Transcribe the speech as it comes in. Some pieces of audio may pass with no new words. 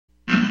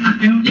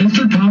The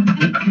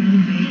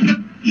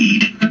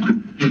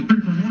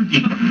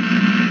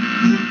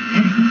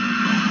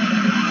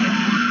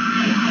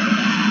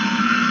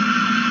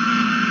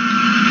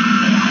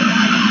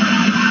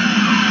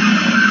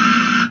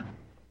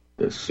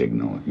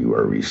signal you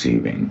are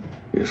receiving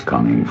is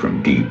coming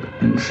from deep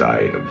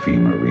inside of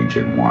FEMA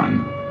Region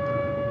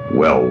 1,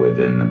 well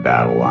within the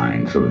battle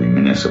lines of the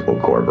municipal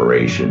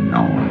corporation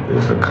known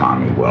as the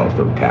Commonwealth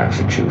of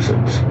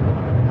Massachusetts,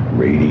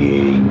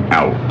 radiating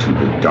out to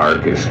the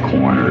darkest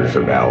corners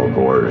of Al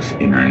Gore's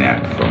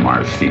internet from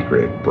our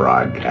secret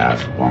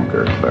broadcast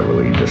bunker,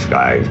 cleverly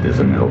disguised as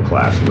a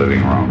middle-class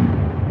living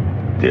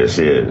room. This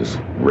is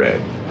Red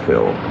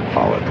Pill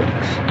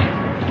Politics.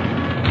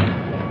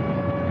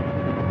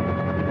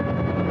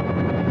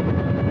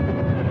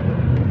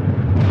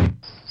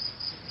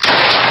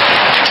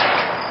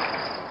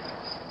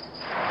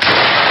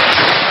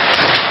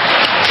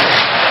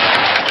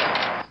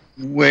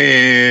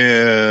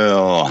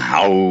 Well,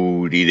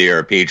 howdy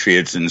there,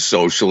 patriots and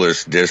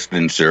socialist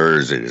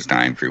distancers. It is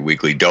time for your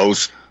weekly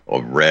dose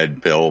of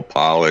Red Pill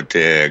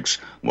Politics.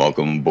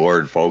 Welcome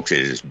aboard, folks.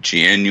 It is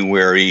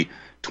January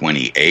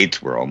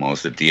 28th. We're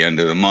almost at the end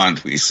of the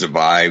month. We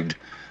survived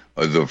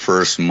the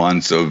first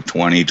months of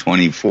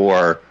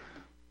 2024,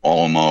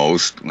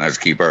 almost. Let's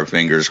keep our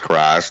fingers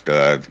crossed.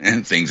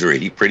 And things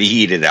are pretty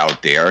heated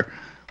out there.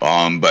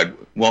 But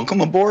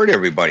welcome aboard,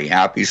 everybody.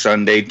 Happy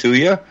Sunday to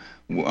you.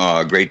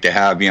 Great to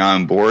have you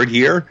on board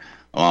here.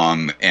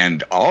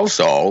 And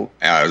also,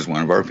 as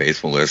one of our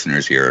faithful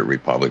listeners here at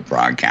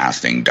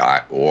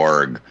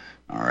republicbroadcasting.org,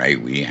 all right,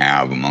 we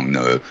have among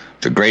the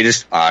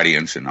greatest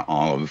audience in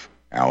all of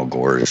Al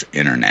Gore's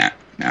internet.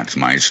 That's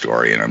my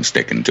story, and I'm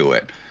sticking to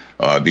it.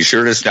 Be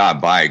sure to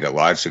stop by. Got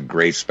lots of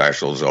great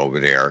specials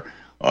over there.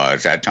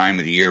 It's that time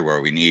of the year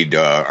where we need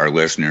our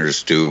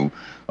listeners to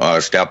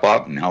step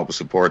up and help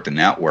support the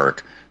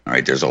network. All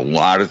right, there's a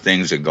lot of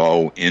things that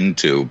go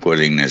into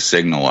putting this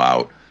signal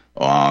out,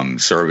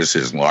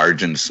 services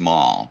large and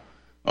small,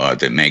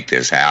 that make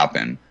this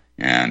happen.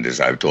 And as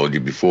I've told you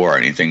before,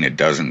 anything that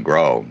doesn't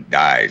grow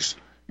dies,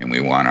 and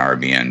we want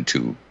RBN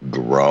to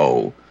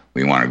grow.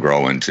 We want to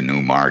grow into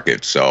new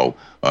markets. So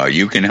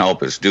you can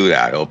help us do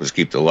that. Help us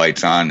keep the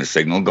lights on, the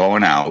signal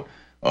going out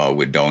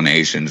with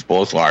donations,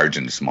 both large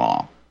and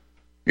small.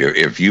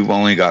 If you've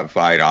only got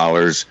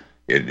 $5,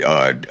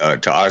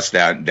 to us,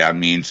 that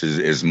means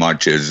as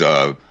much as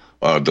the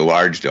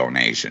large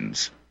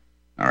donations,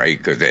 all right?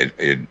 Because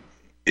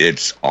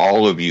it's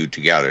all of you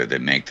together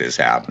that make this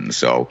happen.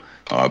 So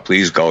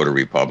please go to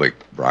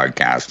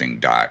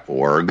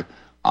republicbroadcasting.org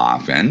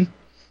often.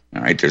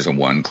 All right, there's a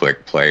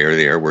one-click player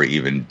there where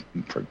even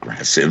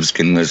progressives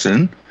can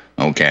listen.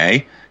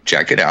 Okay,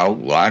 check it out.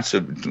 Lots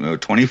of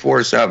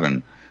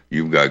 24/7.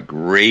 You've got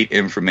great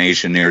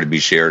information there to be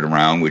shared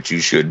around, which you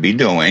should be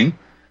doing.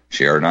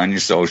 Share it on your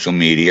social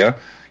media.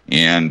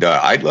 And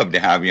I'd love to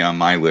have you on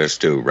my list,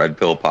 too.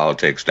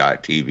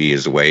 RedPillPolitics.tv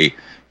is a way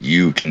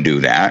you can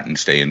do that and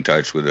stay in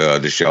touch with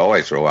the show.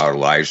 I throw out a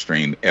live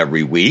stream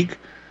every week.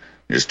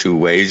 There's two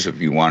ways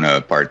if you want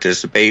to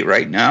participate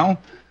right now.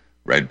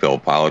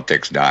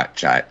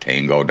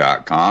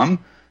 RedPillPolitics.chattango.com.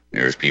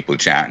 There's people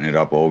chatting it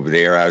up over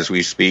there as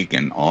we speak.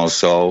 And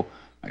also,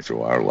 I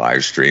throw out a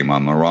live stream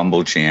on the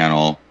Rumble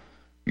channel.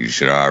 You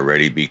should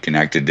already be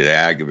connected to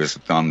that. Give us a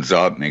thumbs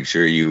up. Make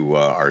sure you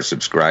are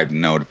subscribed to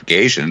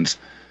notifications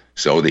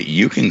so that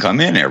you can come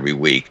in every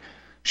week.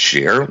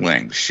 Share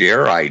links,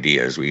 share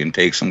ideas. We can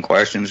take some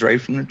questions right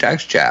from the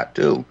text chat,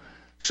 too.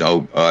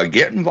 So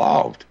get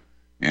involved.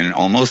 And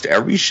almost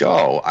every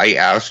show, I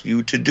ask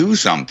you to do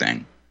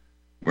something.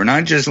 We're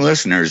not just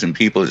listeners and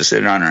people that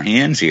sit on our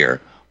hands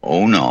here.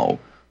 Oh, no.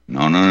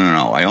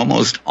 No. I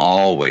almost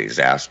always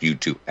ask you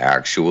to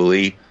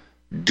actually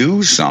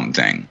do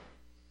something.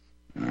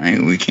 All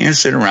right, we can't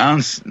sit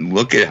around and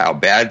look at how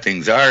bad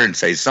things are and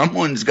say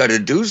someone's got to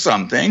do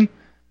something.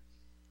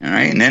 All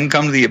right, and then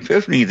come to the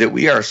epiphany that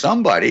we are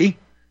somebody.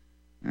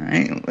 All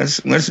right,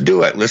 let's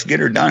do it. Let's get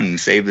her done and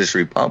save this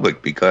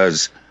republic,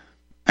 because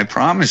I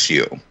promise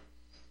you,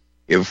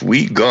 if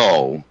we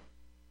go,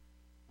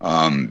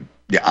 I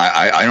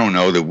don't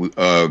know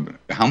that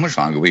how much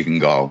longer we can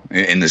go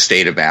in the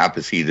state of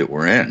apathy that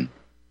we're in.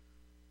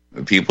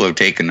 People have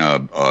taken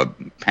a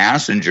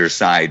passenger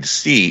side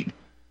seat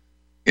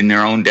in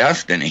their own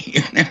destiny.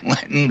 They're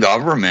letting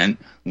government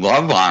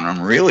love on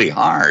them really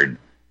hard.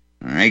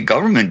 All right,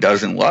 government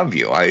doesn't love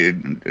you. I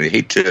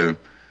hate to,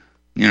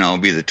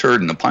 be the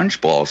turd in the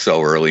punch bowl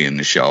so early in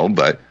the show,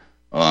 but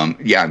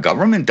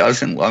government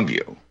doesn't love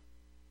you.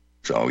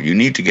 So you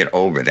need to get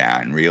over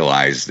that and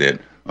realize that,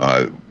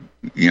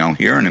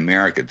 here in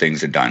America,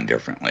 things are done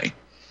differently.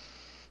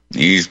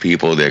 These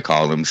people that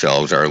call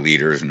themselves our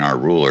leaders and our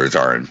rulers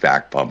are, in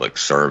fact, public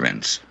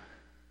servants.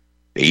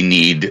 They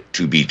need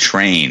to be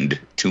trained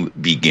to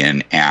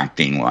begin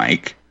acting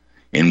like,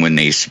 and when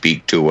they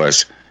speak to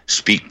us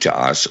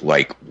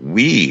like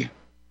we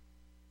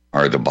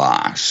are the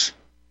boss.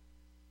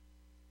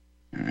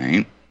 All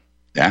right?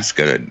 That's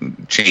got to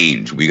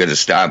change. We got to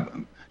stop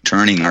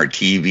turning our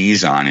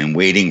TVs on and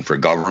waiting for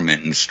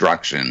government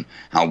instruction,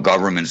 how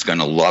government's going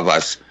to love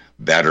us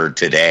better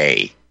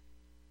today.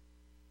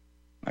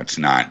 Let's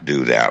not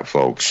do that,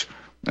 folks.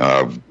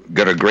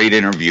 Got a great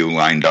interview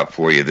lined up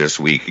for you this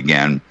week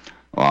again.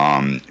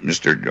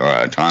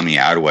 Mr. Tommy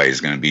Adway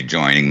is going to be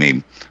joining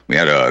me. We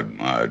had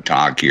a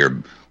talk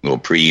here, little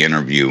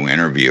pre-interview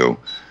interview,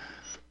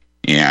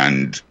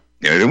 and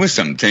there was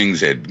some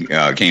things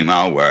that came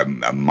out where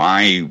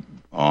my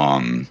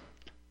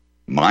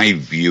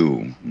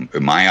view,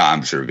 my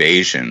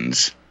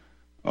observations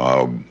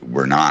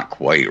were not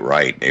quite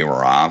right. They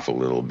were off a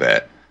little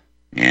bit,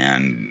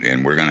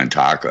 and we're going to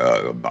talk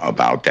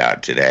about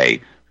that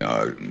today,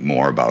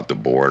 more about the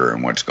border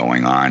and what's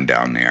going on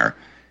down there.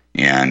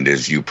 And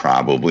as you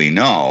probably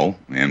know,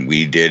 and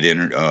we did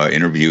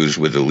interviews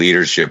with the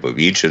leadership of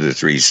each of the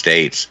 3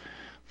 states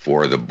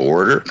for the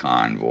border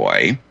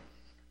convoy.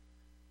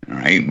 All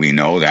right, we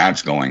know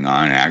that's going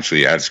on.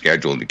 Actually, that's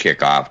scheduled to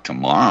kick off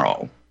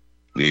tomorrow,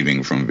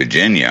 leaving from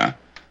Virginia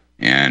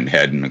and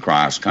heading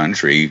across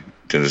country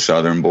to the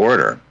southern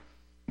border,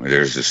 where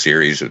there's a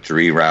series of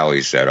 3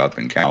 rallies set up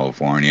in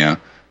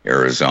California,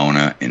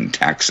 Arizona, and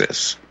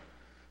Texas.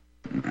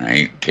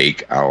 Right?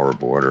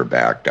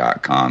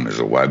 TakeOurBorderBack.com is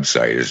a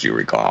website, as you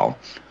recall.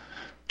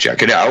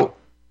 Check it out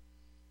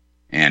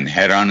and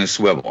head on a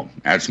swivel.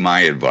 That's my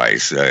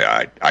advice.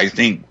 I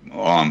think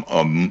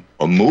a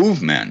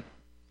movement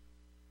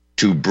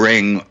to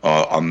bring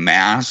a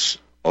mass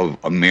of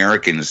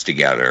Americans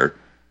together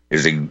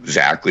is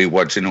exactly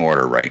what's in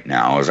order right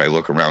now as I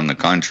look around the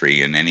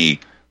country, and any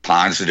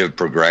positive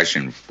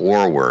progression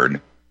forward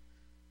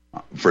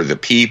for the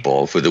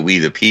people, for we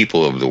the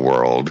people of the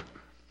world,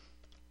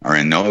 are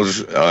in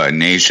those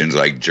nations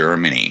like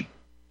Germany.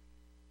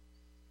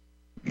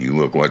 You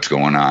look what's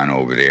going on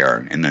over there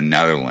in the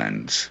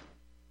Netherlands.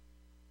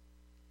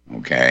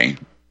 Okay?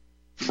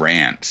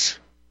 France.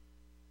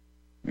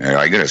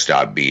 I got to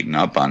stop beating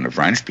up on the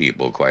French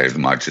people quite as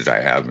much as I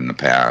have in the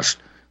past.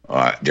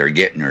 They're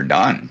getting her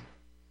done.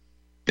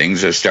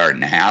 Things are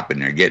starting to happen.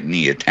 They're getting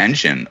the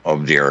attention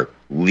of their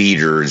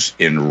leaders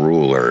and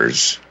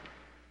rulers.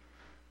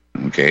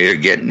 Okay? They're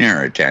getting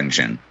their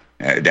attention.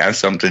 That's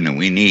something that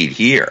we need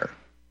here.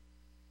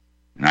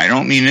 And I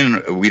don't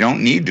mean we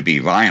don't need to be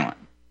violent.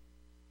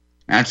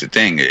 That's the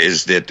thing,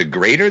 is that the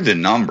greater the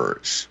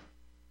numbers,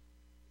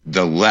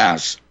 the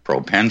less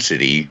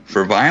propensity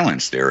for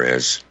violence there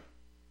is.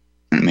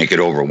 And make it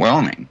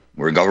overwhelming,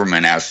 where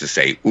government has to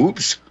say,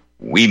 oops,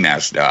 we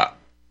messed up.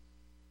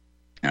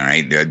 All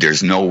right,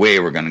 there's no way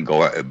we're going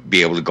to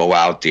be able to go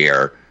out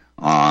there,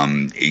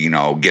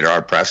 get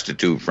our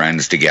prostitute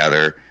friends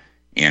together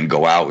and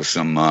go out with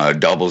some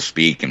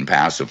doublespeak and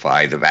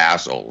pacify the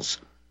vassals.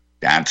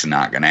 That's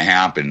not going to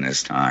happen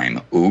this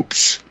time.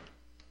 Oops.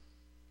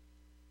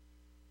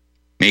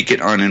 Make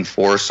it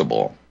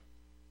unenforceable.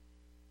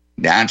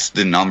 That's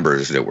the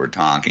numbers that we're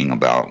talking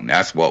about.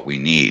 That's what we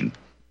need.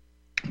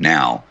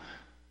 Now,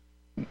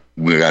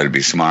 we got to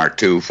be smart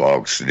too,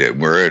 folks. That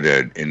we're at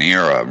an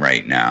era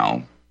right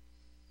now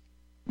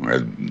where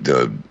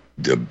the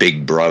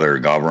big brother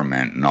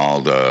government and all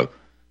the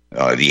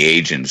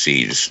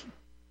agencies,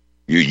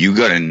 you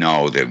got to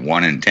know that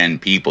 1 in 10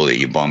 people that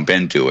you bump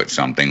into at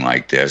something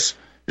like this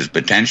is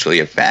potentially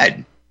a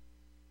Fed.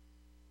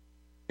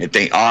 If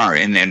they are,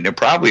 and they're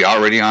probably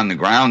already on the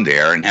ground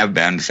there and have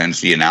been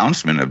since the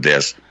announcement of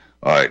this,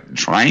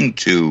 trying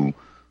to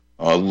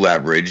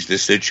leverage the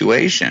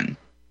situation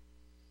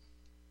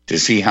to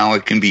see how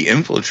it can be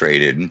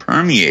infiltrated and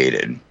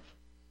permeated.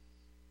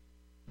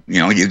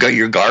 You got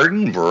your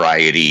garden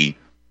variety,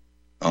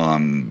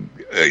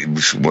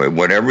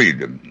 whatever,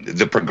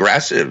 the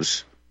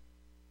progressives.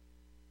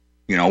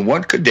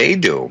 What could they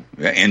do?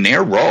 And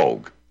they're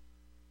rogue.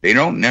 They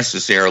don't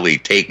necessarily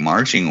take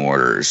marching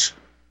orders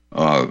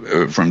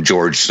from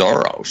George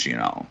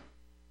Soros,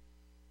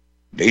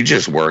 They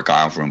just work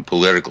off from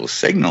political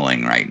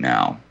signaling right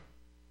now.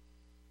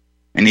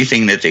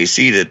 Anything that they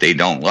see that they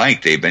don't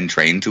like, they've been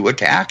trained to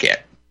attack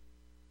it.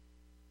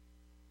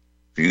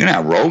 You're going to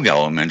have rogue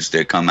elements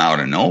that come out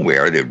of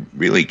nowhere that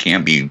really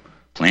can't be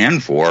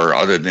planned for,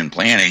 other than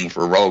planning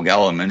for rogue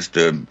elements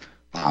to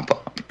pop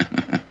up.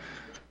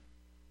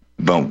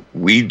 But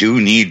we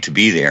do need to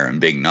be there in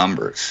big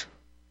numbers.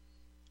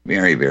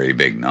 Very, very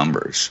big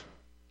numbers.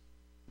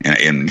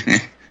 And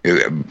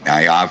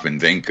I often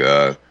think,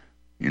 how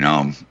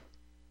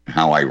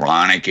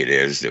ironic it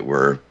is that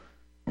we're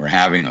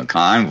having a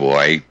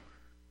convoy,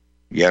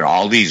 yet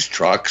all these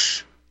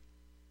trucks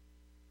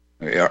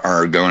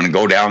are going to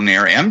go down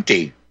there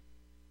empty.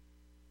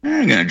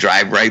 They're going to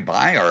drive right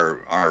by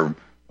our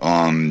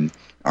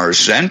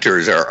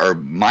centers, our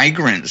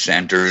migrant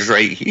centers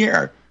right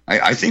here.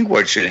 I think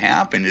what should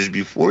happen is,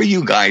 before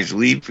you guys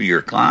leave for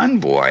your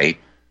convoy,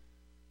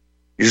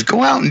 is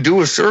go out and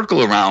do a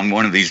circle around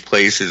one of these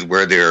places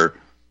where they're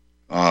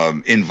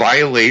in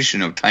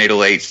violation of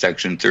Title 8,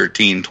 Section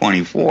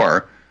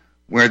 1324,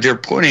 where they're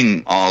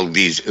putting all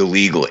these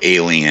illegal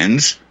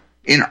aliens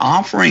and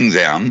offering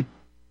them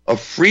a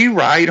free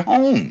ride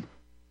home.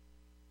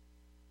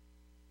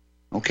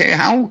 Okay,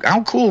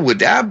 how cool would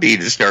that be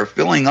to start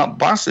filling up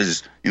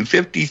buses in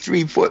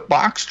 53-foot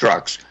box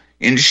trucks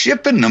and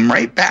shipping them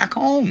right back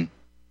home?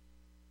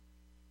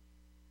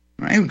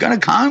 Right, we've got a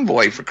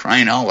convoy, for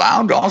crying out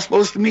loud, all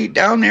supposed to meet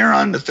down there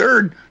on the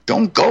 3rd.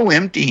 Don't go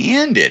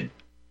empty-handed.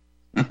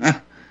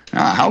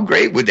 How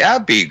great would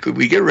that be? Could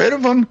we get rid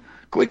of them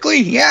quickly?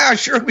 Yeah,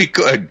 sure we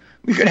could.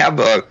 We could have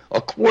a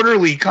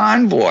quarterly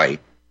convoy.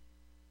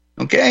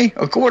 Okay,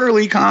 a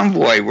quarterly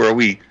convoy where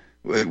we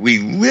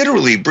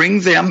literally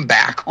bring them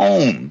back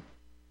home.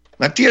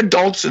 Let the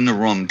adults in the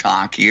room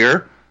talk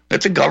here.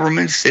 Let the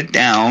government sit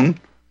down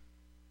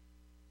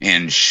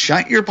and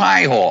shut your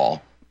pie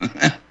hole.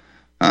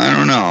 I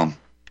don't know.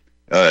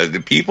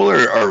 The people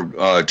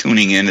are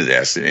tuning into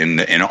this,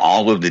 and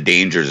all of the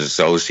dangers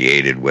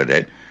associated with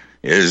it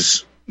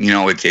is,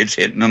 it's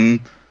hitting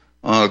them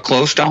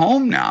close to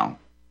home now.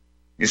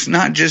 It's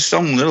not just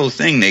some little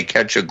thing they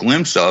catch a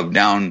glimpse of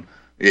down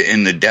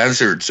in the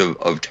deserts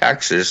of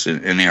Texas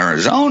and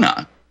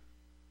Arizona.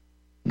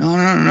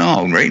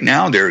 No. Right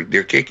now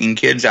they're kicking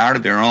kids out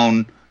of their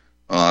own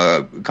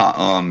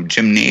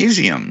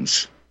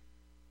gymnasiums.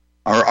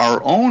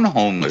 Our own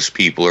homeless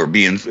people are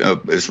being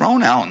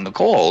thrown out in the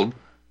cold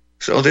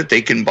so that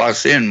they can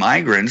bus in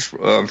migrants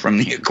from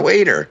the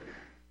equator.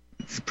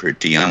 It's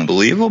pretty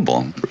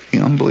unbelievable.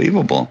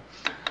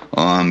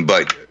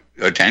 But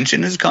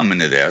attention is coming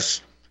to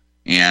this,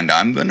 and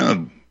I'm going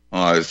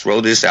to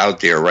throw this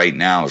out there right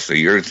now so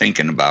you're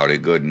thinking about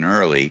it good and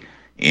early,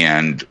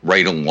 and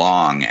right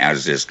along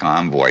as this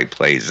convoy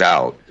plays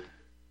out.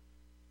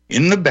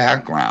 In the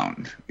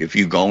background, if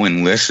you go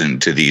and listen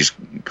to these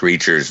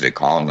creatures that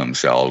call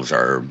themselves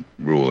our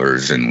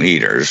rulers and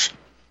leaders,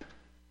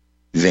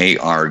 they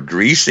are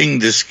greasing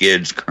the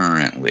skids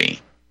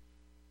currently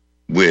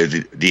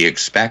with the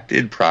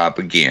expected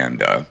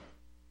propaganda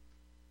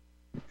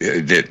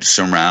that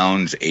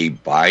surrounds a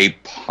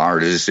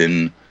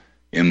bipartisan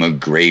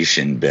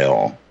immigration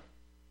bill.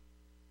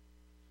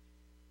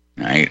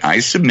 Right?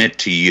 I submit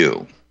to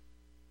you,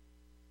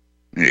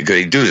 because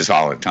they do this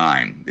all the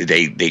time.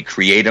 They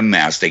create a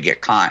mess. They get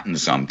caught in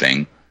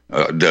something.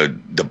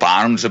 The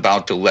bottom's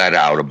about to let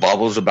out. A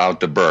bubble's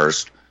about to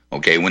burst.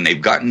 Okay, when they've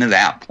gotten to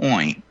that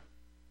point,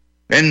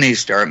 then they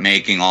start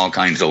making all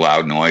kinds of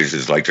loud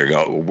noises, like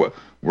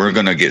we're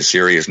going to get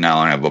serious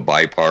now and have a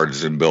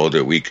bipartisan bill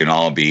that we can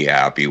all be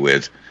happy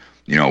with,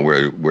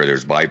 where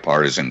there's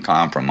bipartisan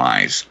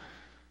compromise.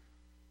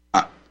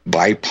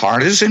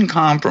 Bipartisan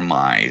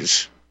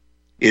compromise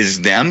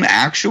is them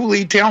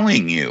actually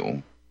telling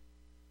you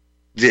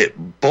that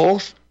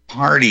both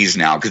parties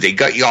now, because they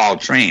got you all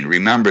trained,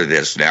 remember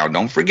this now,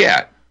 don't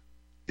forget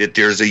that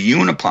there's a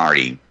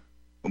uniparty,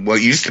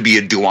 what used to be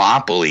a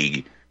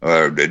duopoly.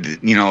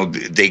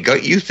 They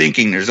got you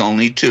thinking there's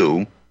only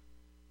two.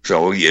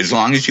 So as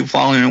long as you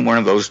fall into one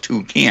of those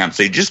two camps,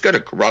 they just got to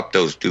corrupt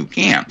those two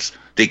camps.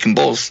 They can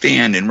both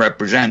stand and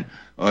represent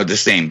the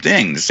same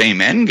thing, the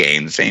same end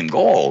game, the same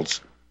goals.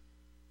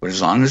 But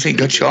as long as they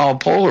got you all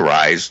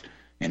polarized,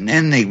 and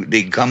then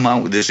they come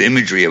out with this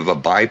imagery of a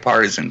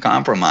bipartisan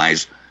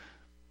compromise.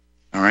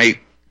 All right?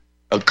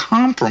 A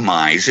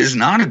compromise is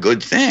not a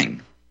good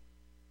thing.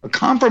 A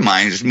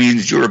compromise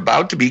means you're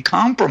about to be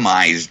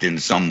compromised in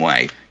some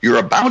way. You're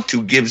about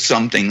to give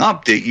something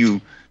up that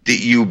you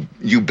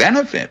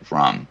benefit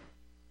from.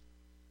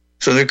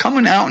 So they're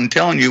coming out and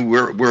telling you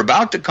we're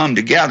about to come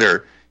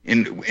together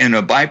in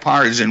a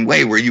bipartisan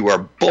way where you are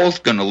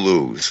both going to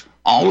lose.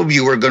 All of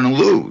you are going to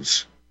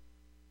lose.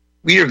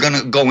 We are going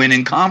to go in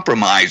and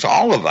compromise,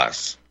 all of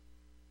us.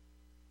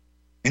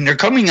 And they're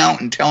coming out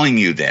and telling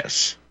you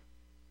this.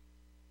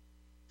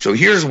 So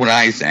here's what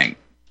I think.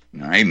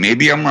 All right,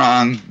 maybe I'm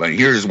wrong, but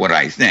here's what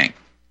I think.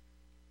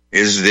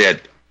 Is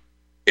that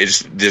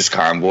this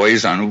convoy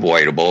is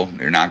unavoidable.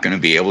 They're not going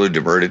to be able to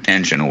divert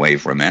attention away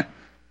from it.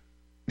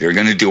 They're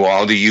going to do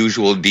all the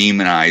usual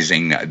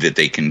demonizing that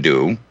they can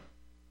do.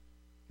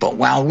 But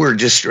while we're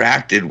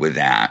distracted with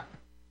that,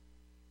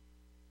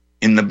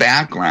 in the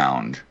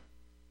background,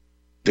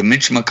 the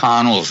Mitch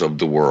McConnells of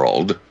the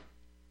world,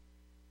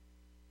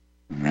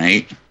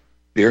 right,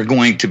 they're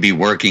going to be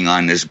working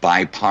on this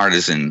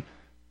bipartisan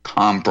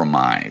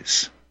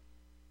compromise.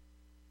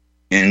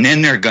 And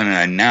then they're going to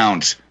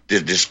announce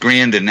this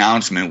grand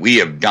announcement, we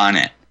have done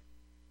it.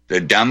 The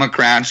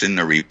Democrats and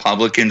the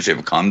Republicans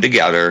have come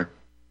together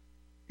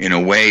in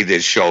a way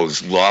that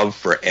shows love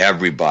for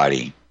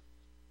everybody.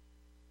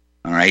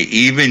 All right,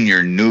 even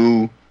your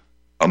new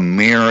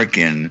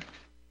American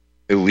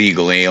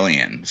illegal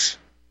aliens,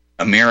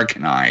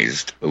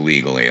 Americanized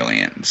illegal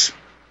aliens.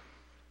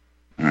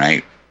 All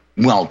right,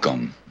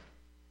 welcome.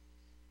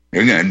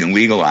 They're going to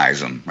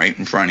legalize them right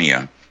in front of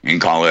you and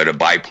call it a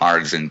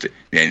bipartisan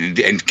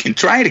and can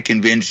try to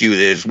convince you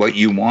that it's what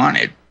you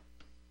wanted.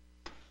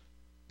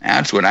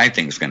 That's what I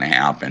think is going to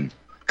happen,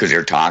 because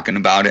they're talking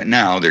about it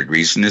now. They're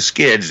greasing the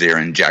skids. They're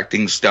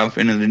injecting stuff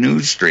into the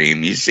news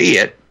stream. You see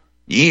it.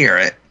 You hear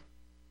it.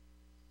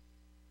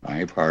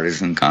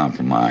 Bipartisan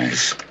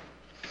compromise.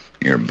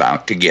 You're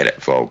about to get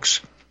it,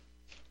 folks.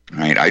 All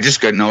right, I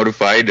just got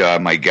notified.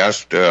 My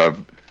guest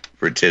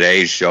for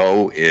today's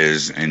show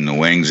is in the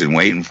wings and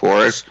waiting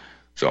for us,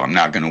 so I'm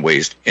not going to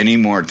waste any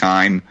more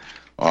time.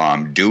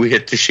 Do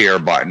hit the share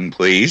button,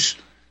 please.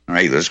 All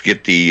right, let's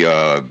get the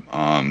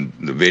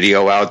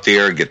video out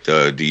there, get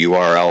the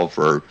URL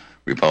for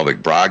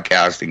Republic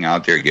Broadcasting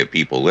out there, get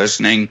people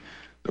listening.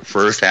 The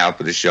first half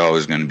of the show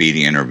is going to be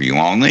the interview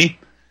only,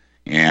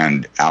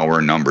 and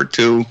hour number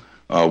 2,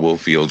 we'll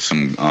field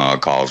some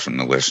calls from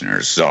the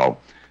listeners. So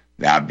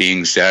that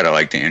being said, I'd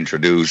like to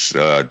introduce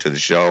to the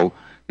show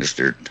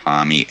Mr.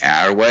 Tommy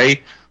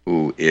Attaway,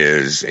 who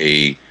is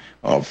a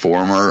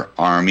former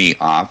Army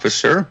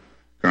officer,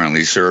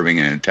 currently serving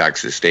in the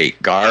Texas State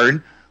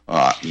Guard.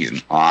 He's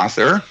an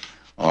author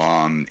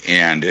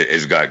and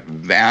has got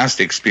vast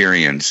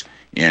experience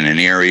in an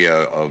area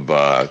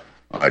of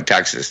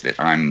Texas that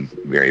I'm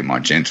very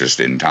much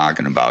interested in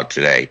talking about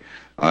today.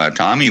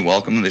 Tommy,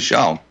 welcome to the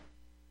show.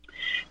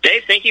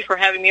 Dave, thank you for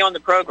having me on the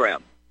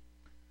program.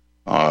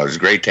 It's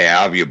great to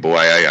have you, boy.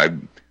 I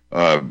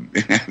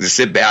to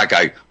sit back,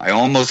 I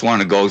almost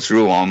want to go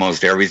through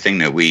almost everything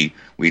that we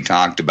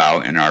talked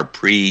about in our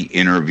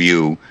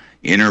pre-interview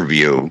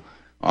interview,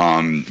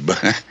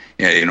 but,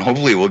 and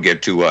hopefully we'll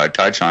get to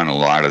touch on a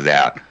lot of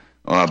that.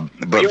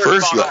 But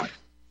first,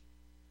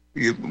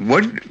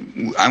 what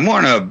I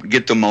want to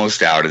get the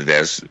most out of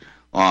this.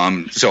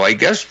 So I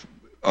guess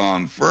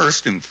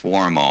first and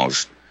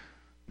foremost,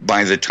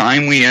 by the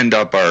time we end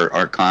up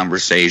our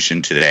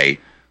conversation today,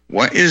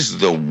 what is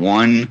the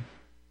one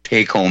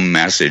take-home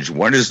message?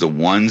 What is the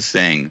one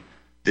thing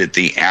that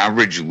the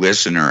average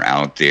listener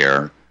out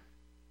there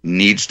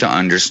needs to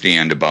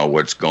understand about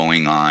what's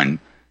going on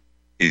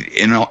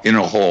in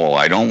a whole?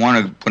 I don't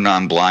want to put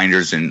on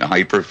blinders and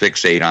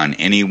hyperfixate on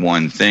any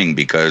one thing,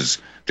 because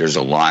there's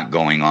a lot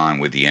going on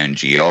with the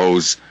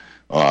NGOs,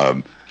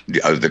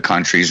 the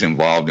countries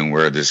involved, and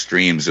where the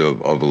streams of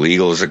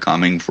illegals are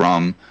coming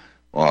from,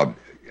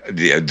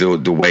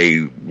 the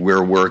way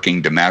we're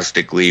working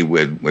domestically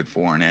with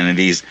foreign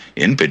entities.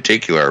 In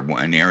particular,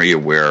 an area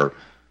where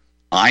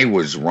I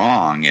was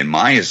wrong in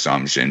my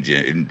assumptions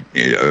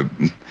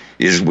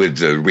is with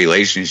the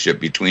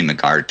relationship between the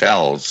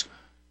cartels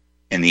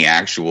and the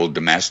actual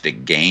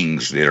domestic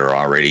gangs that are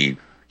already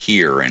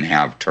here and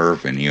have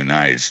turf in the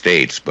United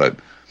States. But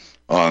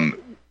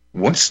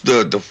what's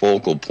the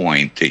focal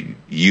point that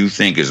you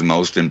think is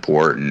most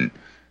important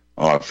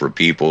for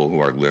people who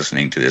are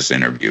listening to this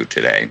interview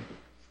today?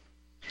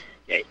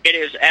 It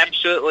is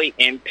absolutely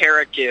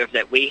imperative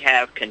that we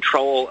have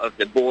control of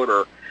the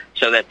border,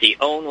 so that the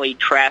only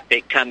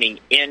traffic coming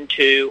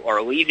into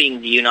or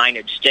leaving the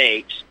United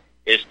States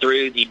is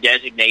through the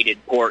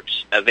designated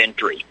ports of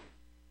entry.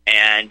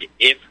 And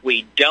if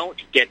we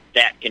don't get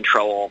that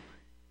control,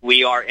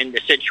 we are in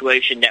the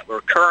situation that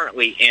we're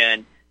currently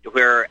in,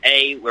 where,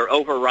 A, we're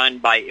overrun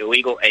by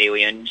illegal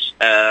aliens.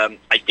 I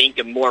think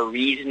a more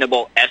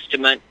reasonable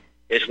estimate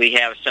is we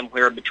have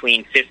somewhere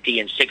between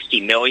 50 and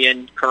 60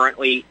 million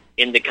currently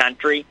in the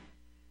country.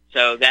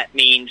 So that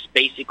means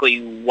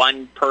basically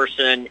one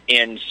person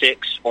in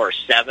 6 or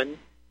 7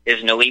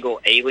 is an illegal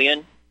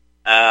alien.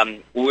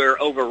 We're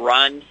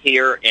overrun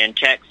here in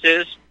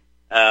Texas.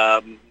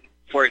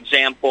 For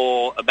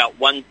example, about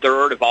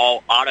 1/3 of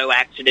all auto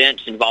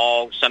accidents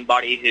involve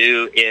somebody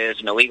who is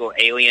an illegal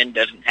alien,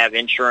 doesn't have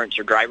insurance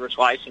or driver's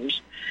license.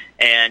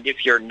 And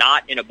if you're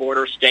not in a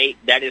border state,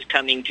 that is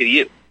coming to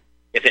you,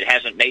 if it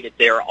hasn't made it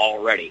there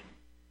already.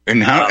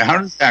 And how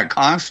does that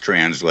cost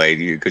translate?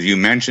 Because you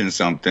mentioned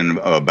something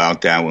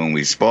about that when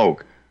we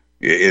spoke.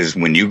 Is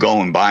when you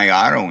go and buy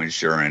auto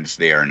insurance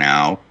there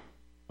now,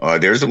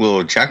 there's a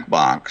little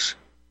checkbox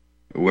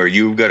where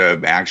you've got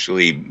to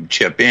actually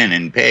chip in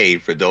and pay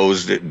for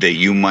those that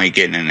you might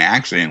get in an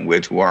accident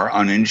with who are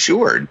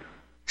uninsured.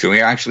 So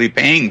you're actually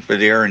paying for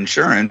their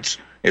insurance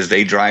as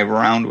they drive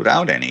around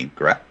without any,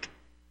 correct?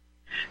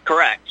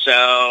 Correct.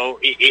 So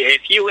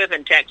if you live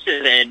in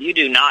Texas and you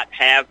do not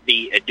have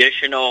the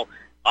additional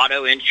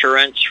auto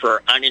insurance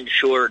for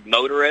uninsured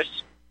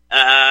motorists,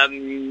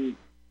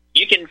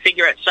 you can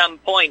figure at some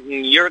point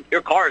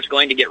your car is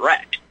going to get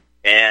wrecked,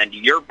 and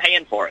you're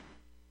paying for it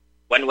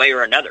one way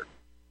or another.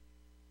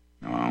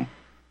 Oh.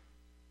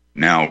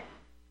 Now,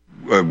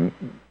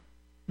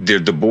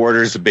 the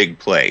border's a big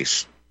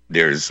place.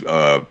 There's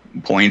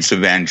points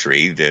of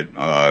entry that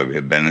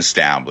have been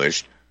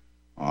established.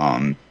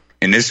 And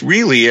this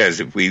really is,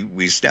 if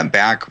we step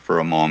back for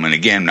a moment,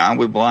 again, not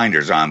with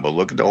blinders on, but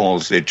look at the whole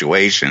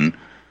situation.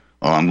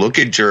 Look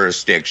at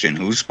jurisdiction,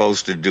 who's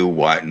supposed to do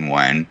what and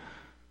when.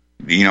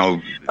 You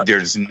know,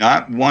 there's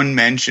not one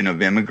mention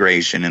of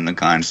immigration in the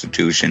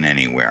Constitution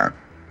anywhere.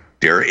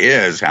 There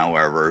is,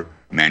 however,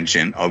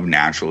 mention of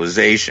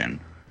naturalization.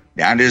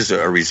 That is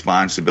a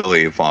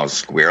responsibility that falls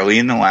squarely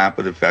in the lap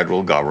of the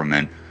federal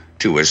government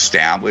to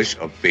establish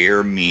a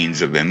fair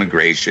means of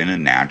immigration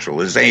and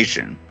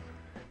naturalization.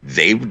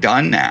 They've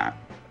done that.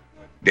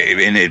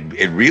 And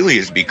it really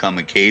has become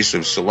a case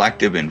of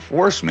selective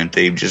enforcement.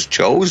 They've just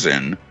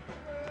chosen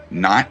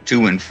not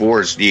to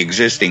enforce the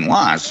existing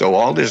laws. So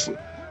all this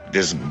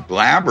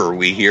blabber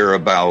we hear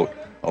about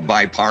a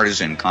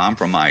bipartisan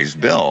compromise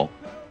bill,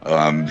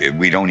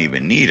 we don't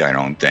even need, I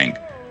don't think.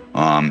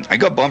 I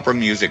got bumper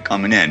music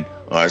coming in.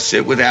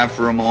 Sit with that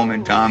for a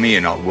moment, Tommy,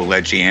 and we'll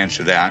let you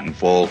answer that in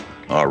full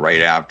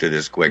right after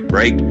this quick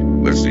break.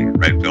 Listening to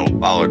Red Pill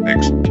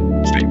Politics.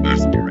 Stay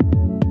listening.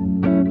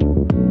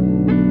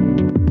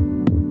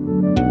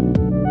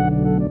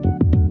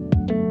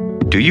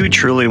 Do you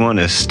truly want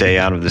to stay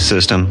out of the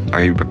system?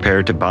 Are you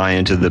prepared to buy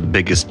into the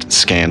biggest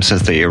scam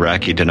since the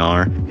Iraqi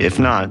dinar? If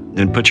not,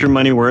 then put your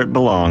money where it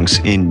belongs,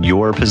 in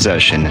your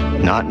possession,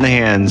 not in the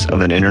hands of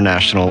an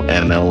international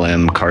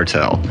MLM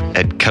cartel.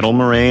 At Kettle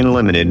Moraine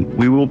Limited,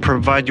 we will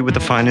provide you with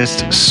the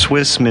finest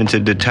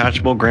Swiss-minted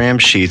detachable gram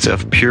sheets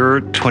of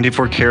pure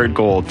 24-karat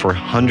gold for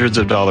hundreds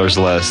of dollars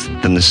less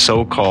than the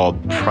so-called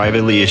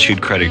privately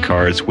issued credit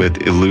cards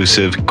with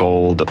elusive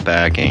gold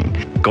backing.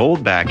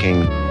 Gold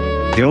backing?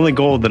 The only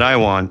gold that I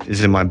want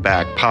is in my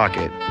back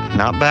pocket,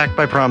 not backed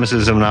by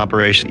promises of an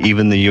operation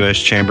even the U.S.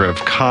 Chamber of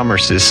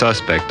Commerce is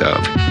suspect of,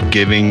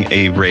 giving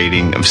a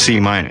rating of C-.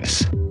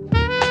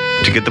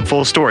 To get the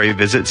full story,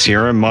 visit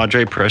Sierra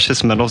Madre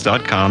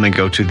PreciousMetals.com and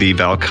go to the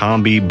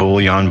Valcambi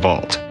Bullion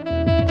Vault.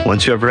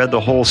 Once you have read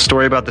the whole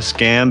story about the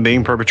scam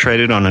being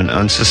perpetrated on an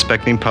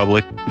unsuspecting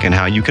public and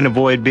how you can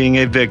avoid being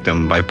a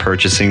victim by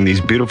purchasing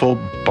these beautiful,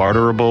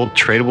 barterable,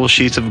 tradable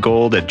sheets of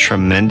gold at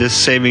tremendous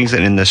savings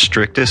and in the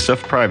strictest of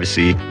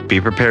privacy,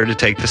 be prepared to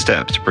take the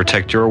steps to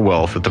protect your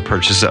wealth with the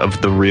purchase of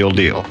the real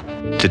deal.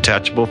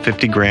 Detachable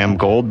 50-gram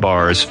gold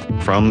bars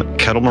from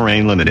Kettle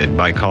Moraine Limited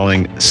by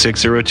calling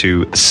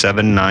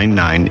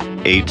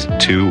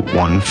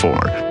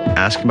 602-799-8214.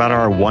 Ask about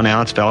our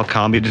 1-ounce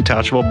Valcambi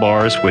detachable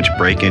bars, which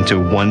break into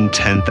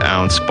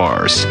 1/10-ounce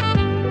bars.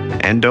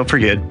 And don't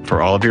forget,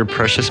 for all of your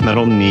precious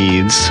metal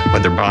needs,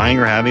 whether buying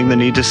or having the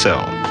need to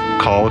sell,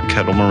 call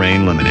Kettle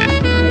Moraine Limited.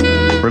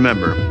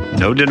 Remember,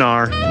 no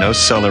dinar, no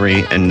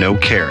celery, and no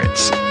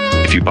carrots.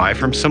 If you buy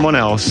from someone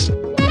else,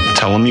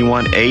 tell them you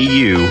want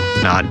AU,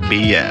 not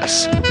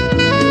BS.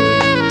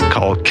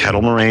 Call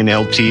Kettle Moraine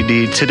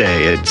Ltd.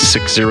 today at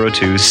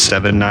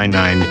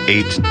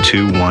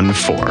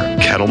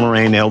 602-799-8214. Kettle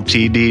Moraine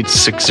Ltd.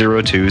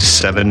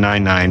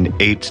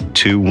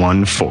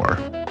 602-799-8214.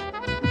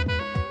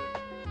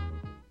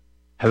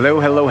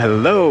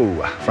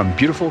 Hello from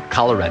beautiful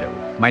Colorado.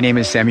 My name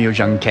is Samuel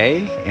Jung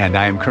Kei, and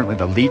I am currently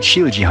the lead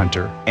Shilajit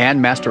hunter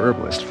and master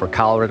herbalist for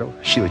Colorado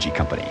Shilajit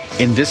Company.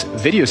 In this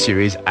video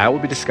series, I will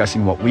be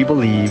discussing what we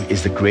believe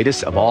is the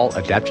greatest of all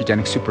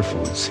adaptogenic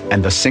superfoods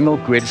and the single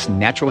greatest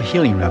natural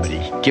healing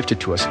remedy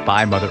gifted to us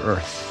by Mother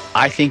Earth.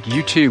 I think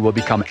you too will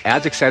become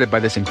as excited by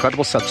this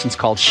incredible substance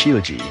called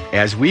Shilajit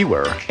as we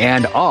were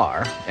and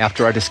are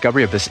after our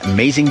discovery of this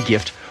amazing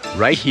gift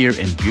right here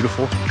in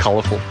beautiful,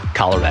 colorful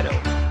Colorado.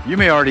 You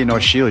may already know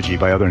Shilajit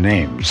by other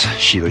names: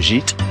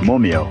 Shilajit,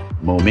 Momio,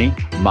 Momi,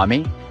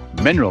 Mami,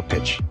 Mineral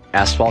Pitch,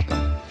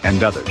 Asphaltum,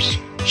 and others.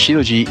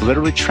 Shilajit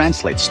literally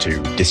translates to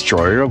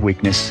destroyer of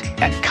weakness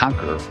and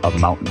conqueror of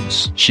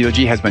mountains.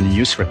 Shilajit has been in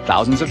use for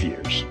thousands of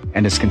years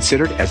and is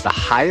considered as the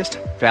highest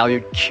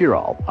valued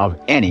cure-all of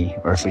any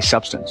earthly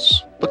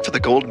substance. Look for the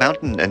gold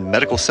mountain and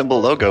medical symbol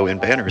logo in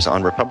banners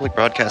on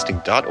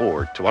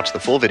republicbroadcasting.org to watch the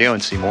full video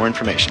and see more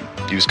information.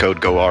 Use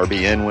code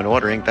GORBN when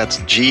ordering. That's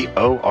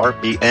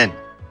GORBN.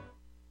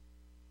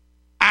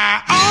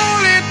 I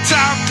only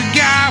talk to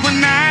God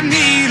when I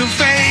need a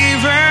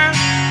favor,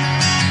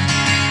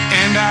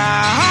 and I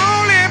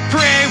only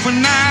pray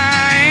when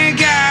I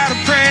ain't got a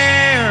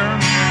prayer.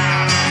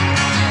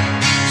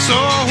 So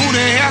who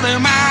the hell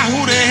am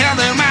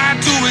I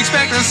to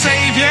expect a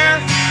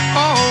savior?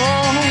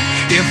 Oh,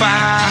 if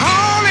I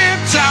only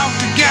talk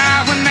to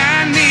God when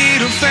I need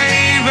a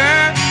favor,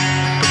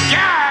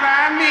 God,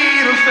 I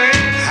need a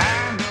favor.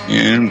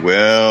 And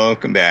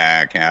welcome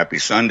back. Happy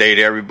Sunday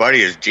to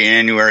everybody. It's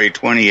January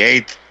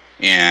 28th,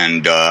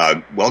 and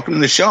welcome to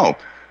the show.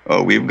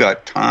 We've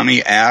got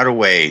Tommy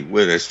Attaway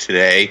with us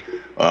today,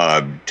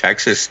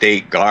 Texas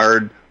State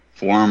Guard,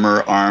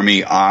 former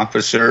Army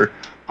officer,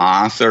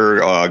 author.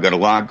 Got a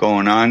lot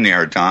going on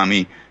there,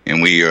 Tommy,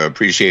 and we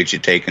appreciate you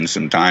taking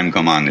some time to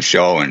come on the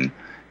show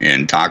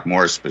and talk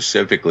more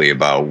specifically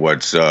about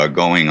what's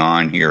going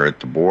on here at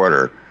the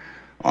border.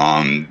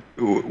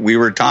 We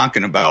were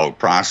talking about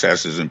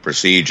processes and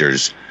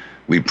procedures.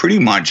 We pretty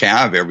much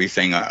have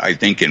everything, I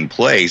think, in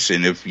place.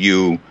 And if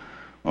you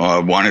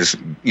want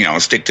to,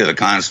 stick to the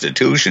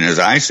Constitution, as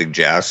I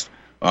suggest,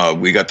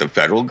 we got the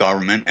federal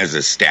government has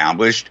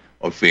established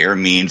a fair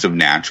means of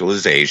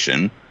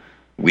naturalization.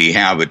 We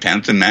have a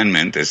 10th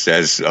Amendment that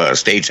says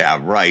states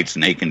have rights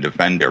and they can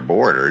defend their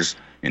borders.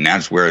 And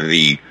that's where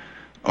the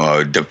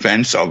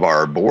defense of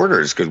our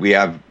borders, because we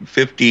have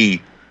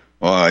 50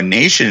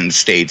 nation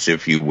states,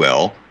 if you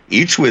will,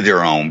 each with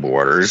their own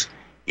borders.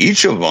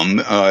 Each of them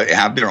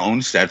have their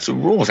own sets of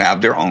rules, have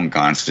their own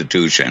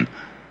constitution.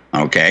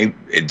 Okay,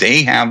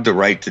 they have the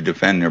right to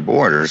defend their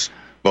borders,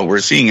 but we're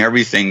seeing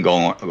everything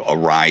go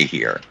awry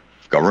here.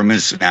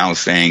 Government's now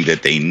saying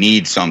that they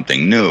need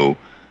something new.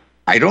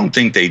 I don't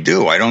think they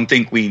do. I don't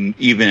think we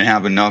even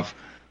have enough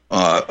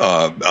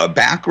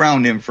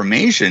background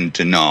information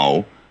to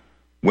know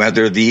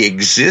whether the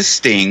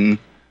existing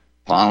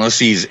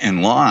policies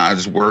and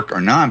laws work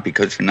or not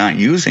because they're not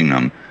using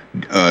them.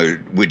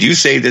 Would you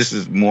say this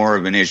is more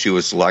of an issue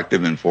of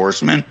selective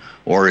enforcement,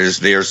 or is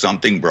there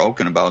something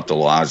broken about the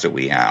laws that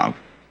we have?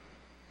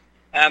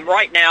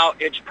 Right now,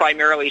 it's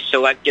primarily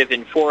selective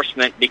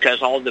enforcement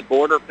because all the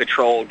Border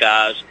Patrol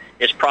does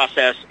is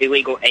process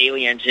illegal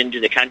aliens into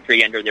the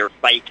country under their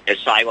fake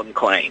asylum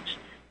claims.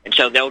 And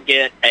so they'll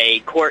get a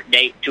court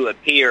date to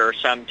appear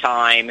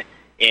sometime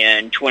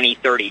in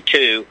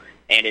 2032,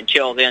 and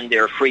until then,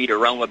 they're free to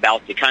roam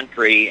about the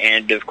country.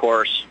 And, of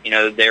course,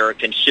 they're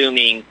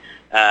consuming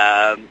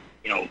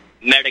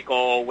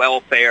medical,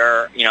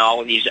 welfare,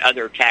 all of these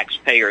other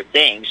taxpayer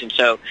things. And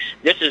so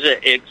this is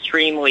an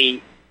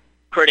extremely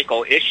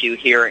critical issue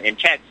here in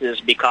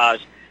Texas because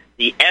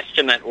the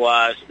estimate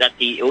was that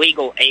the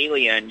illegal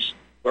aliens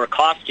were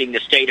costing the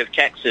state of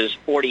Texas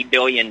 $40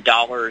 billion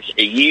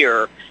a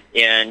year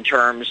in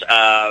terms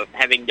of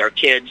having their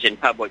kids in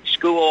public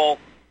school,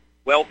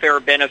 welfare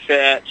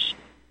benefits,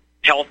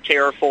 health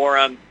care for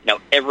them,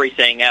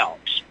 everything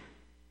else.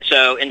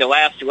 So in the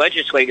last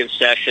legislative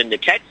session, the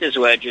Texas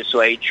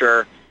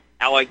legislature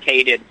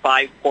allocated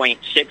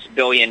 $5.6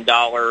 billion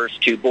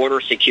to border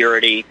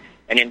security,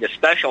 and in the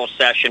special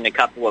session a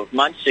couple of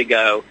months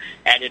ago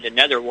added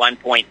another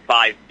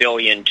 $1.5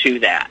 billion to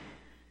that.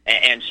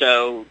 And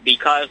so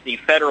because the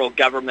federal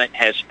government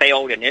has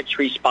failed in its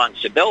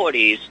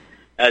responsibilities,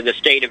 the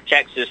state of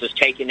Texas has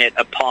taken it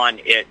upon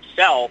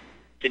itself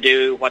to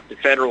do what the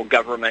federal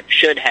government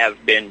should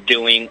have been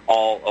doing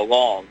all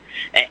along.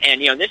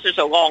 And this is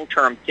a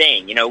long-term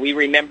thing. We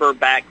remember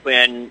back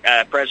when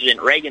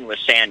President Reagan was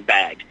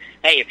sandbagged.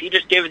 Hey, if you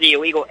just give the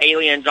illegal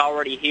aliens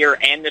already here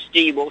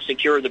amnesty, we'll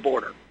secure the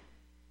border.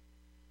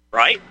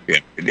 Right?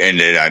 Yeah, and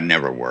that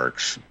never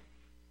works.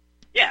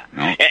 Yeah.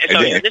 No? And so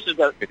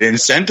it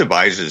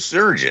incentivizes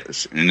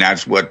surges, and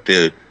that's what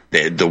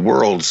the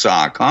world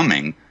saw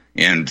coming,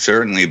 and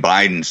certainly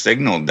Biden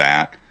signaled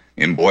that.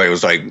 And boy, it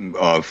was like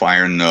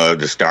firing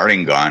the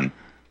starting gun.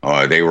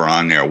 They were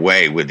on their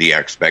way with the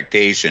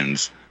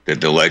expectations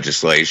that the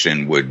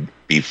legislation would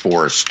be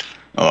forced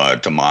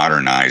to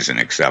modernize and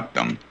accept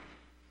them.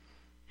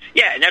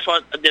 Yeah, and that's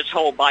what this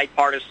whole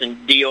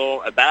bipartisan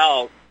deal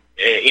about,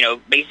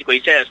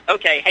 basically says,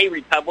 okay, hey,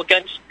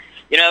 Republicans,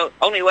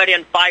 only let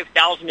in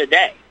 5,000 a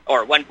day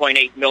or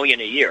 1.8 million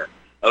a year,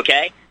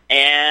 okay?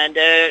 And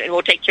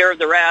we'll take care of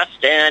the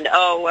rest, and,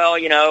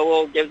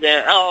 we'll give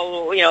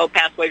them,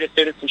 pathway to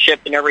citizenship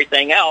and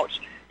everything else.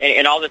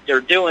 And all that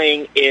they're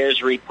doing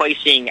is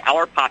replacing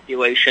our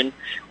population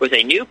with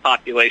a new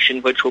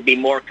population which will be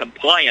more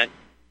compliant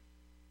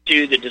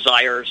to the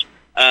desires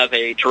of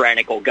a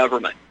tyrannical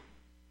government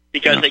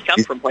because they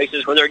come from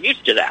places where they're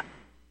used to that.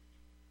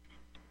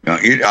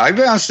 I've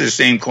asked the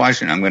same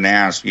question. I'm going to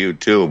ask you,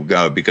 too,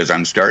 because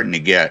I'm starting to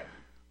get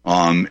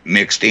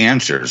mixed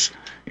answers.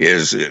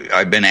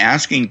 I've been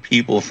asking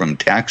people from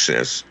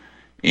Texas,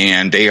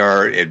 and they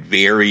are at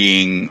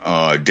varying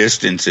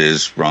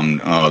distances from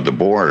the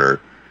border,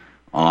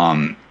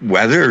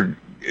 whether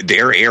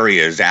their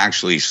area is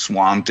actually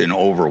swamped and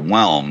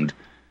overwhelmed.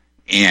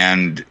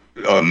 And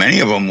many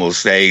of them will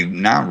say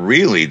not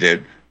really,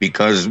 that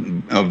because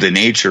of the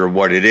nature of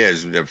what it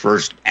is, the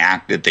first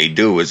act that they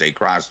do as they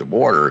cross the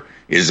border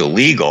is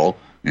illegal.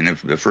 And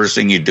if the first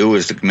thing you do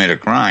is to commit a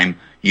crime,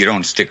 you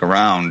don't stick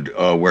around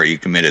where you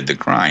committed the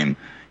crime.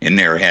 And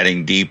they're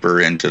heading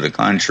deeper into the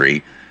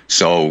country.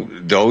 So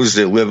those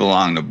that live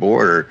along the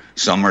border,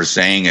 some are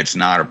saying it's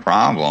not a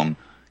problem,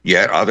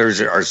 yet others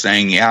are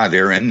saying, yeah,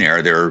 they're in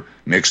there. They're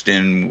mixed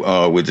in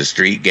with the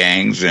street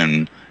gangs,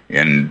 and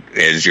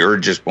as you're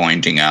just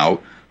pointing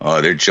out,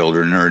 their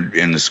children are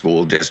in the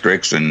school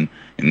districts, and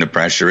the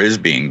pressure is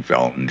being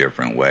felt in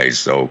different ways.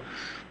 So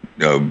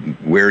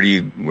what do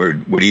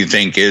you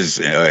think is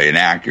an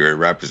accurate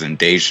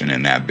representation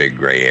in that big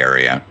gray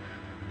area?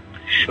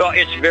 Well,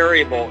 it's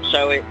variable.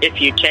 So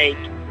if you take,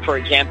 for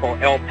example,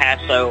 El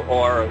Paso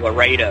or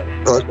Laredo.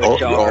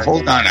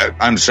 Hold on.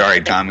 I'm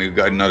sorry, Tom. We've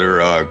got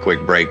another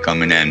quick break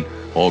coming in.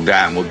 Hold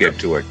that, and we'll get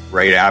to it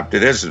right after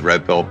this. Is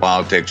Red Pill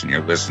Politics, and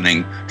you're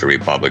listening to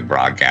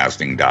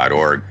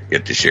republicbroadcasting.org.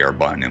 Hit the share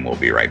button, and we'll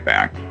be right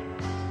back.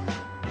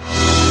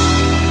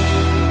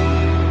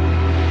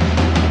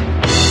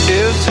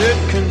 Is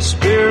it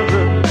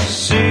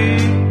conspiracy?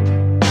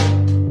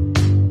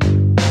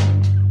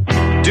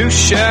 Do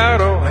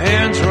shadow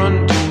hands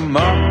run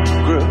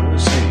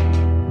democracy?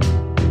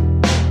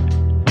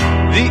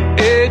 The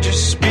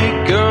edges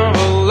speak of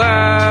a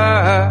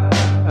lie,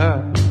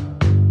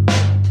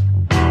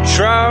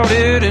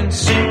 shrouded in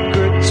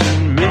secrets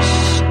and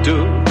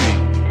mysteries.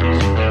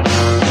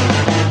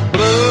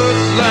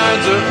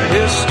 Bloodlines of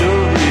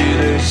history,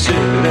 they sit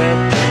at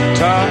the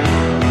top,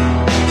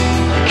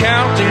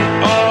 counting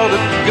all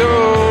the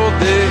gold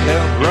they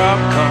have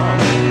robbed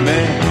common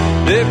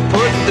man. They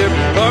put their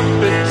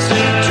puppets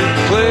into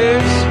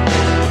place,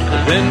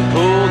 then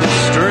pull the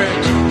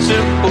strings.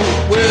 Simple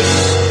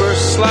whisper,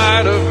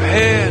 sleight of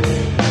hand,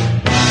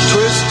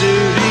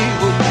 twisted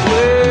evil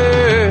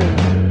play.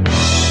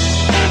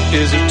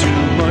 Is it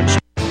too much?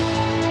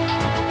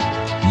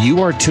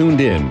 You are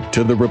tuned in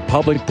to the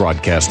Republic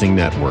Broadcasting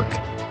Network.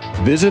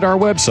 Visit our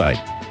website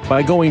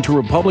by going to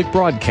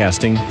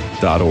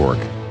republicbroadcasting.org.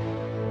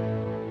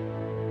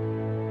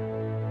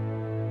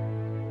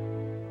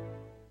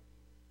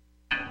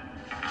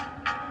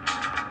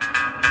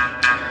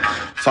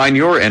 Find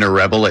your inner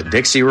rebel at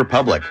Dixie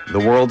Republic, the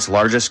world's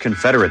largest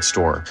Confederate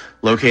store,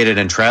 located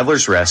in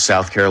Travelers Rest,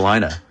 South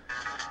Carolina.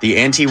 The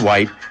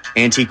anti-white,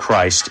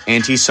 anti-Christ,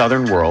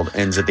 anti-Southern world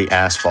ends at the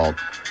asphalt.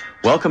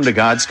 Welcome to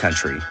God's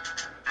country.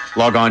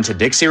 Log on to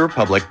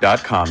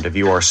DixieRepublic.com to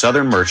view our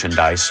Southern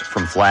merchandise,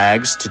 from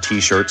flags to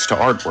T-shirts to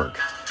artwork.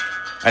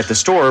 At the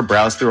store,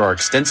 browse through our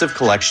extensive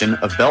collection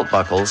of belt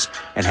buckles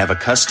and have a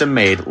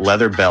custom-made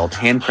leather belt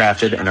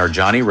handcrafted in our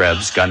Johnny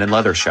Rebs Gun and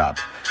Leather Shop.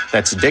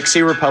 That's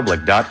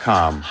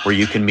DixieRepublic.com, where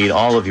you can meet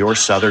all of your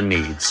Southern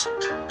needs.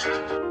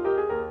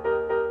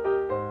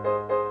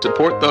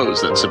 Support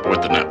those that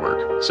support the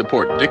network.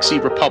 Support Dixie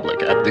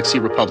Republic at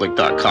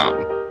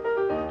DixieRepublic.com.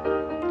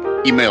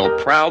 Email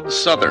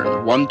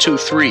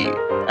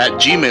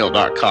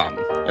ProudSouthern123@gmail.com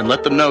and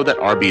let them know that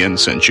RBN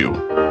sent you.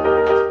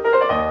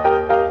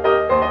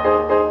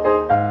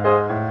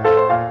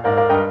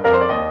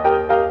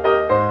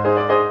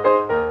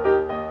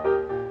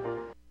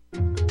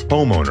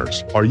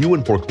 Homeowners, are you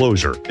in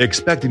foreclosure,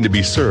 expecting to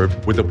be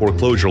served with a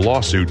foreclosure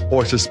lawsuit,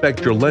 or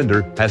suspect your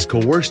lender has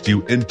coerced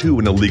you into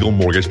an illegal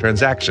mortgage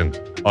transaction?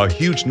 A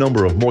huge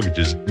number of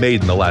mortgages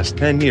made in the last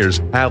 10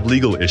 years have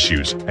legal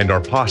issues and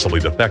are possibly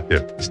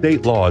defective.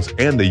 State laws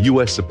and the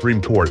U.S.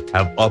 Supreme Court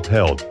have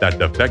upheld that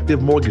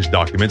defective mortgage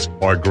documents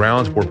are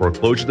grounds for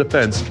foreclosure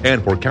defense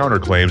and for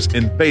counterclaims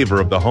in favor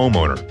of the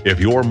homeowner. If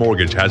your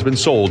mortgage has been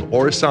sold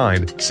or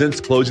assigned since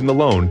closing the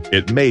loan,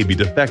 it may be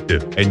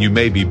defective and you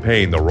may be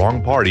paying the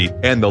wrong party,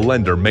 and the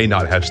lender may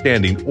not have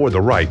standing or the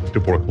right to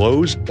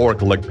foreclose or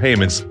collect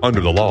payments under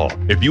the law.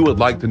 If you would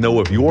like to know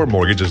if your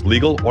mortgage is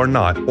legal or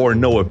not, or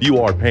know if you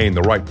are paying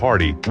the right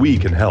party, we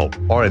can help.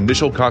 Our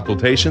initial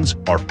consultations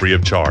are free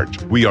of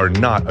charge. We are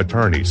not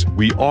attorneys.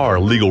 We are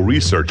legal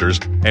researchers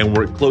and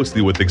work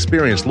closely with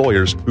experienced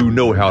lawyers who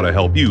know how to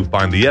help you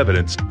find the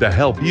evidence to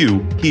help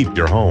you keep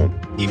your home.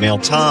 Email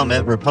Tom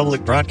at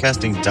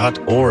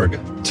republicbroadcasting.org.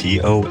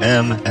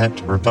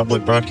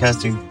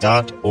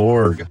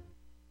 TOM@republicbroadcasting.org.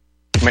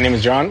 My name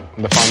is John.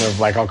 I'm the founder of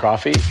Blackout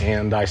Coffee,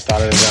 and I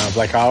started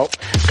Blackout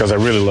because I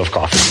really love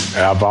coffee.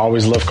 I've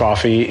always loved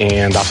coffee,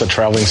 and after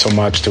traveling so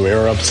much to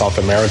Europe, South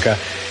America,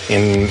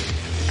 and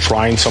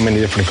trying so many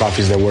different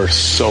coffees that were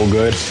so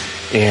good,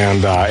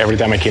 and every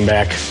time I came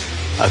back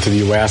to the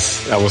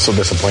U.S., I was so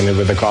disappointed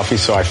with the coffee,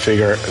 so I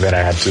figured that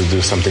I had to do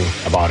something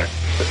about it.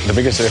 The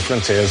biggest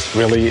difference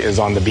is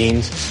on the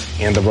beans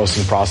and the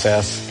roasting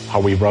process, how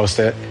we roast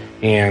it,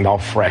 and how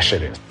fresh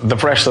it is. The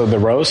fresher the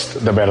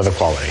roast, the better the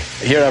quality.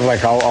 Here I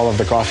have all of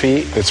the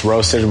coffee. It's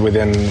roasted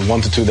within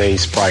 1 to 2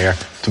 days prior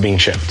to being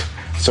shipped.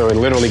 So it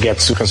literally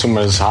gets to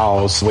consumer's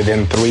house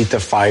within 3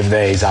 to 5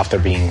 days after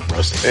being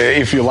roasted.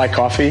 If you like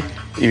coffee,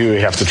 you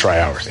have to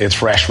try ours. It's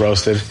fresh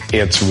roasted.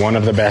 It's one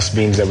of the best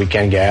beans that we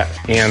can get,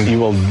 and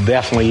you will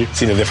definitely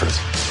see the difference.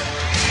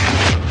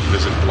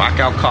 Visit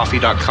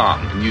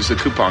blackoutcoffee.com and use the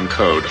coupon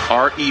code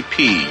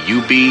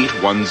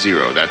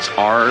REPUB10. That's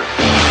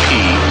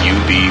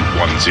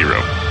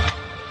REPUB10.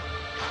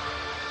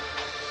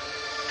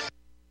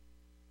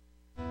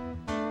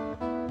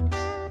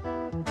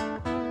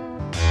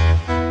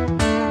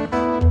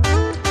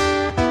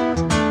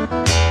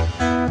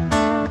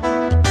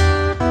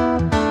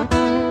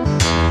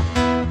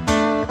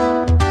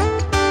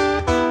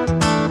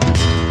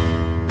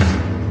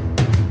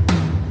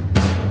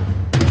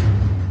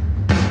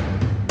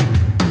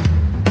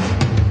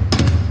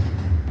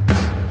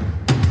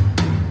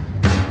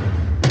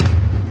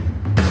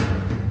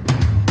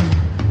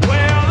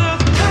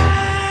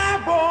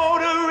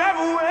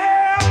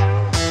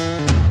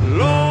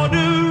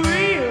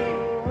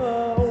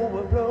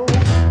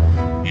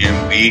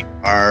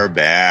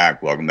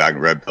 Welcome back to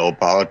Red Pill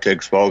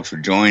Politics, folks. We're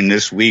joined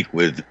this week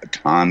with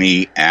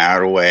Tommy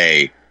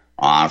Attaway,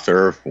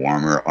 author,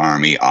 former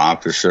Army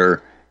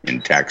officer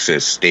in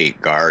Texas State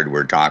Guard.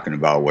 We're talking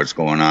about what's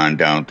going on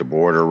down at the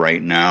border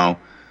right now.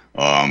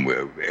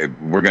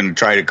 We're going to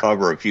try to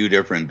cover a few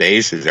different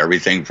bases,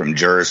 everything from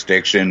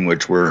jurisdiction,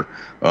 which we're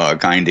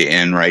kind of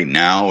in right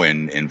now,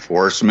 and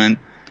enforcement.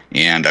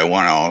 And I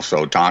want to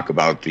also talk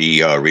about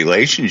the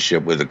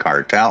relationship with the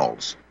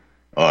cartels,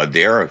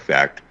 their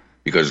effect.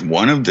 Because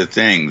one of the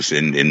things,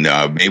 and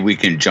maybe we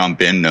can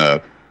jump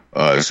into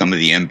some of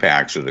the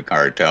impacts of the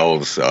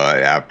cartels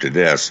after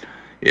this,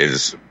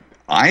 is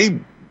I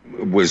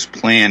was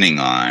planning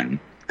on,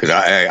 because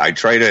I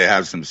try to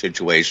have some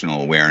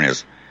situational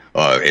awareness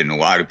in a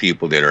lot of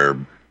people that are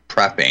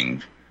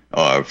prepping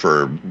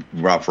for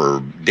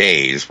rougher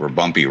days, for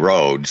bumpy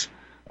roads,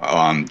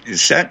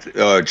 set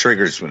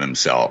triggers for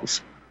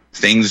themselves,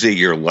 things that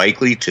you're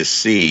likely to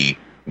see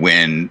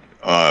when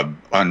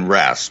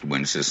unrest,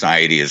 when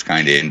society is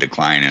kind of in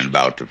decline and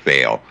about to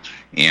fail.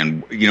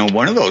 And,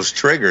 one of those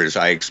triggers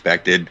I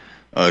expected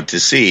to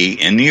see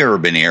in the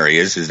urban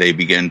areas as they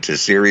begin to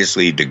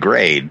seriously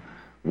degrade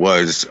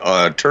was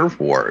turf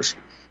wars.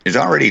 There's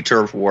already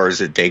turf wars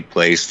that take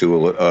place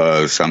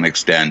to some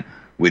extent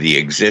with the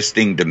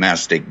existing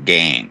domestic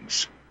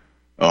gangs.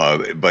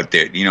 But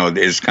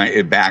there's kind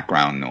of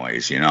background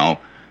noise,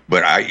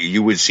 But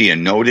you would see a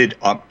noted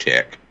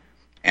uptick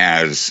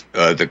as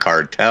the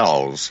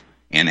cartels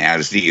and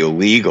as the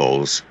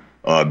illegals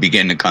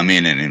begin to come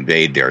in and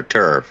invade their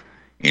turf.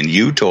 And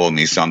you told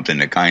me something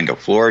that kind of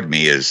floored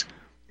me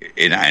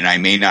and I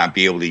may not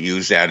be able to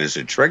use that as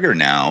a trigger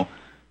now,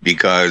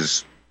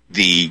 because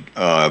the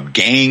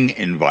gang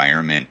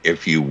environment,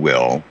 if you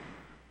will,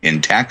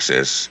 in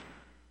Texas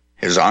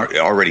has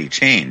already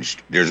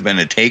changed. There's been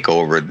a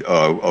takeover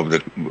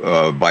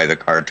by the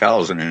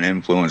cartels and an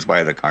influence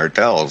by the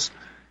cartels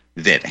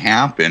that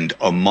happened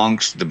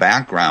amongst the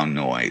background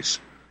noise.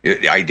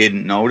 I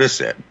didn't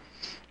notice it.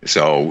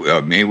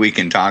 So maybe we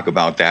can talk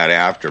about that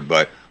after.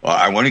 But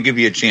I want to give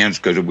you a chance,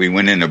 because we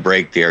went in a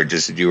break there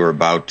just as you were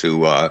about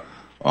to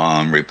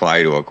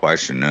reply to a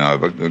question.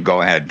 But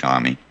go ahead,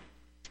 Tommy.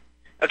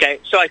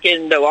 Okay, so like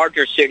in the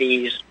larger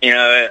cities,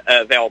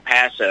 of El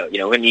Paso,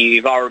 when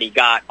you've already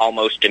got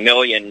almost 1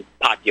 million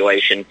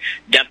population,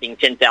 dumping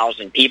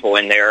 10,000 people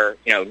in there,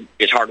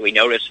 is hardly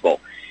noticeable.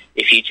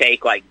 If you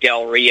take like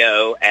Del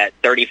Rio at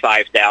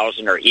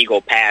 35,000 or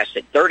Eagle Pass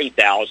at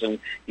 30,000,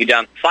 you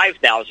dump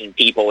 5,000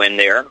 people in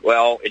there,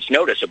 well, it's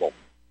noticeable.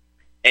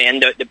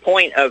 And the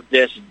point of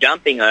this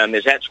dumping them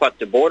is that's what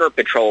the Border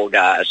Patrol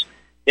does.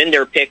 Then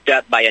they're picked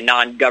up by a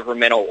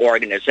non-governmental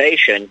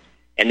organization,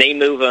 and they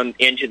move them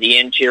into the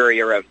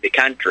interior of the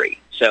country.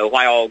 So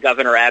while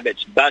Governor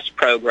Abbott's bus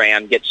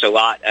program gets a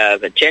lot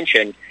of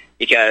attention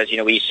because,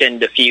 we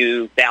send a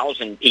few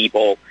thousand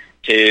people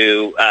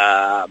to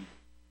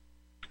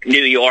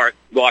New York,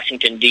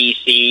 Washington,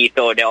 D.C.,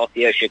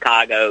 Philadelphia,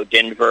 Chicago,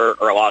 Denver,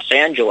 or Los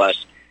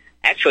Angeles,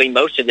 actually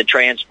most of the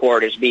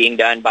transport is being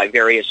done by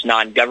various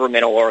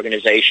non-governmental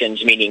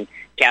organizations, meaning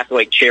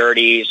Catholic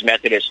Charities,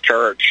 Methodist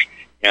Church,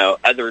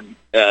 other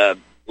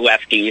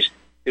lefties,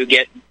 who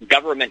get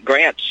government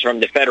grants from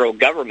the federal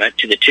government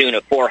to the tune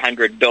of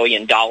 $400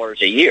 billion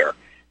a year.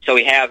 So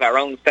we have our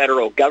own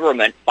federal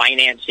government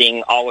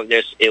financing all of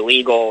this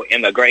illegal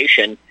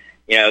immigration,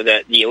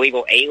 the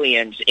illegal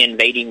aliens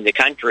invading the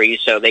country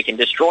so they can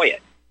destroy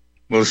it.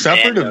 Well,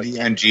 separate of the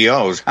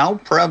NGOs, how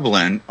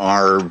prevalent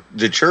are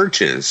the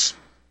churches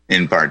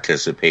in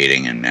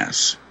participating in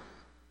this?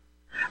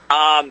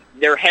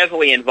 They're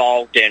heavily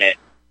involved in it.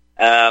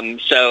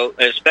 So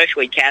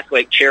especially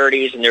Catholic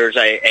Charities, and there's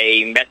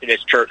a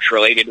Methodist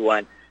Church-related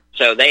one.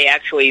 So they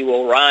actually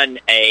will run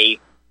a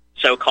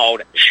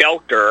so-called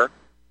shelter,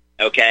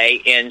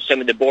 in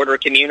some of the border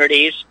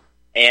communities.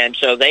 And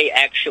so they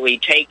actually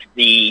take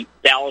the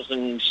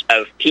thousands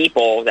of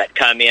people that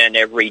come in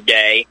every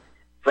day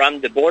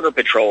from the Border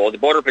Patrol. The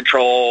Border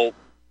Patrol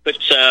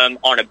puts them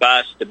on a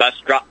bus. The bus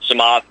drops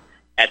them off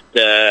at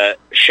the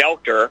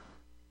shelter,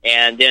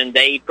 and then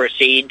they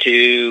proceed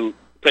to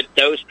put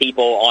those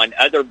people on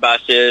other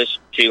buses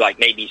to like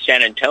maybe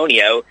San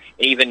Antonio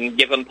and even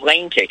give them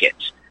plane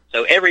tickets.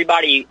 So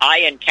everybody I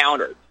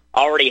encountered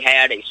already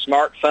had a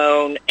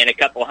smartphone and a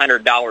couple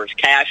 $100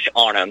 cash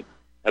on them,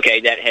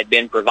 that had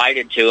been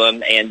provided to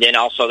them. And then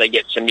also they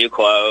get some new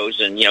clothes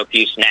and, a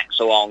few snacks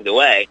along the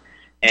way.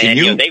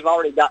 And they've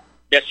already got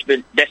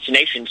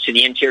destinations to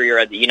the interior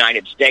of the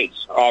United States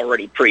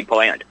already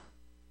pre-planned.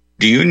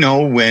 Do you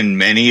know when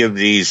many of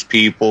these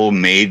people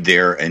made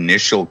their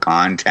initial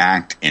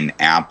contact and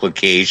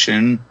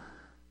application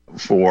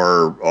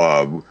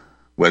for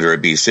whether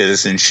it be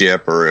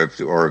citizenship or if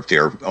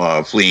they're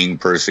fleeing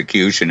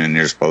persecution and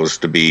they're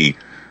supposed to be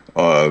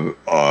what's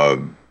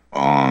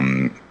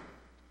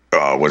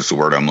the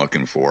word I'm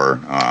looking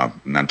for?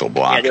 Mental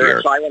block their here.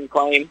 Asylum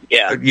claim.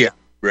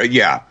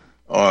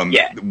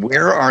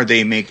 Where are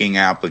they making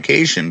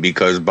application?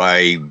 Because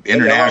by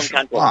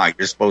international law,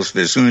 you're supposed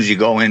to, as soon as you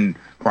go in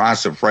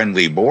across a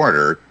friendly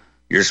border,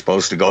 you're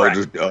supposed to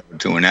go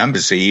to an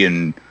embassy.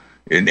 And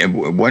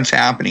what's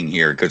happening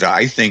here? Because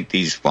I think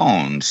these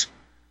phones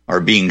are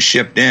being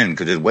shipped in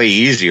because it's way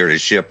easier to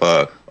ship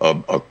a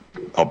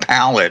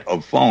pallet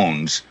of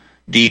phones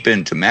deep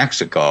into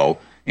Mexico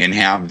and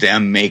have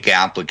them make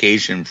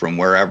application from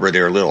wherever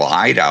their little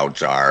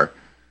hideouts are.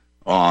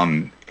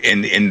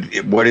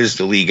 And what is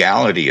the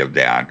legality of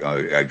that?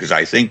 Because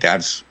I think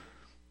that's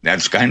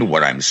kind of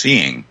what I'm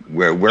seeing.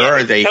 Where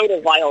are they? It's a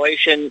total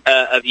violation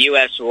of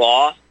U.S.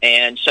 law,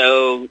 and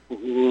so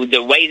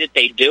the way that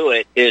they do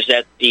it is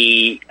that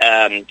the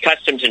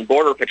Customs and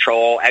Border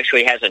Patrol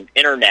actually has an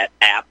internet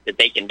app that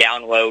they can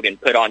download and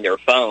put on their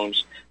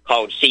phones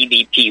called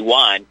CBP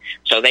One.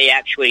 So they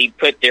actually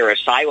put their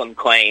asylum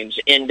claims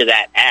into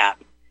that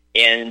app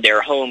in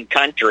their home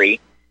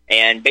country,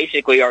 and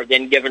basically are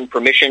then given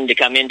permission to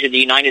come into the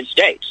United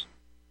States.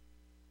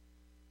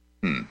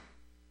 And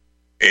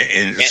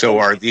so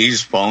are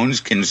these phones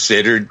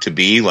considered to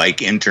be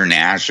like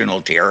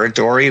international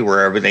territory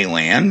wherever they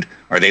land?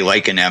 Are they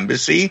like an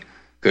embassy?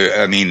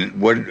 I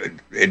mean,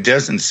 it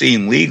doesn't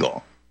seem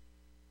legal.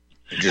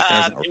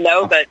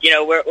 No, but,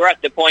 we're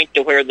at the point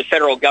to where the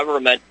federal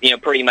government,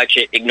 pretty much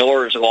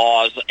ignores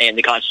laws and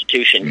the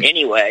Constitution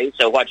anyway,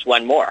 so what's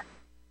one more?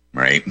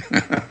 right?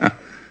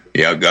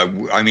 Yeah,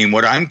 I mean,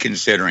 what I'm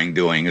considering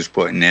doing is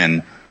putting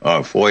in a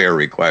FOIA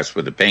request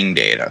for the ping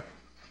data.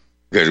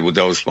 Because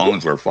those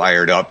phones were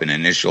fired up and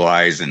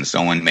initialized, and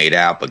someone made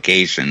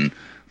application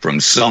from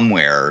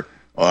somewhere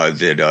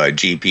that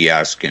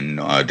GPS can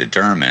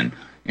determine.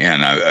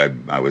 And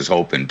I was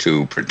hoping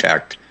to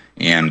protect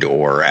and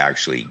or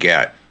actually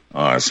get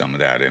some of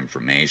that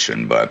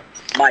information. But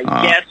my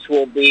guess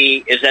will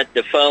be is that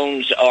the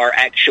phones are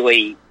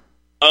actually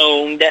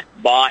owned,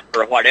 bought,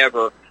 or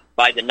whatever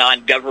by the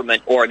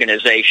non-government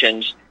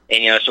organizations,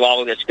 and so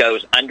all of this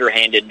goes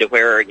underhanded to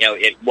where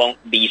it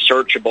won't be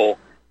searchable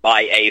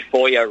by a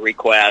FOIA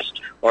request,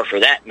 or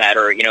for that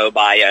matter,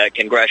 by a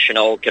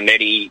congressional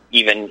committee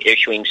even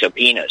issuing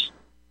subpoenas.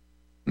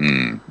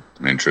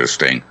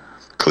 Interesting.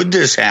 Could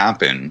this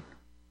happen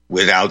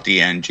without the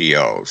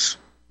NGOs?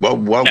 What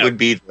No. would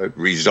be the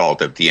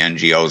result if the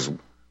NGOs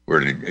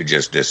were to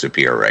just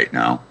disappear right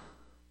now?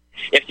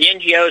 If the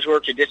NGOs were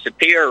to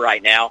disappear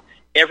right now,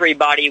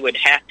 everybody would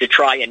have to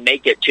try and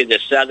make it to the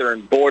southern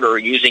border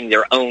using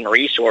their own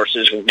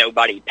resources with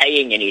nobody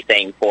paying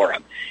anything for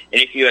them. And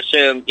if you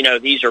assume,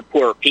 these are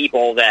poor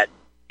people that,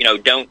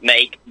 don't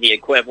make the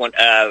equivalent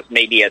of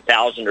maybe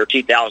 $1,000 or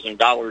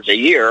 $2,000 a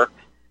year,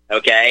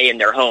 okay, in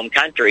their home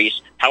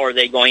countries, how are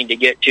they going to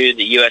get to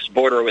the U.S.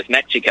 border with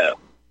Mexico?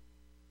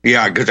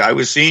 Yeah, because I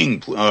was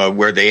seeing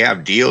where they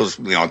have deals,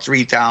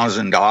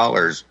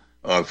 $3,000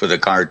 for the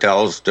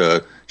cartels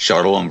to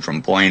shuttle them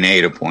from point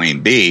A to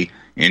point B.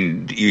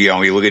 And,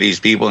 you look at these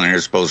people and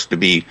they're supposed to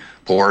be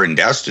poor and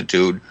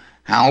destitute.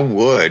 How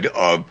would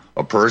a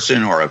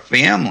person or a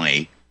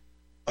family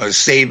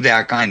save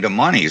that kind of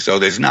money? So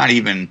there's not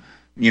even,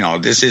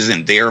 this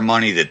isn't their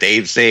money that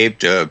they've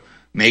saved to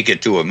make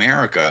it to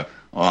America.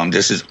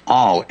 This is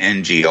all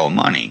NGO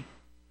money.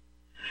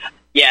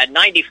 Yeah,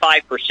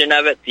 95%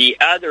 of it. The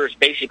others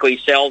basically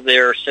sell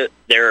their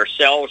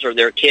selves or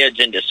their kids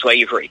into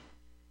slavery.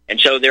 And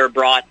so they're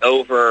brought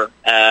over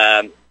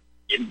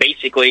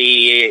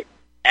basically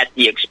at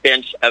the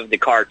expense of the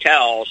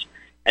cartels,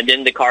 and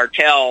then the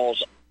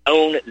cartels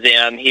own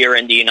them here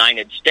in the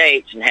United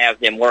States and have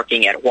them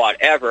working at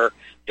whatever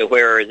to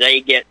where they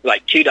get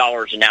like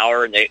 $2 an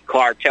hour, and the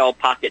cartel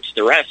pockets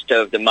the rest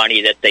of the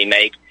money that they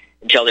make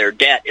until their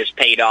debt is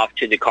paid off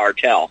to the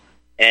cartel.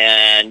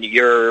 And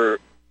your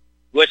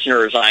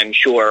listeners, I'm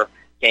sure,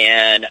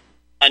 can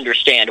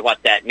understand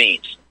what that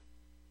means.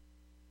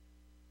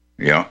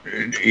 Yeah,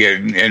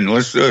 and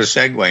let's do a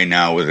segue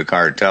now with the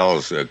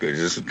cartels, because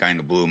this kind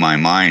of blew my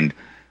mind.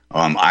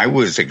 I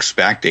was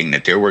expecting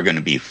that there were going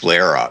to be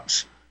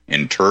flare-ups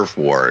and turf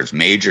wars,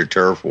 major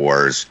turf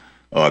wars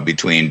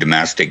between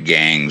domestic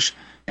gangs,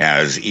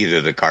 as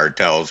either the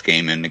cartels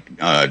came into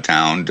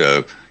town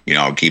to,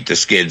 keep the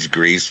skids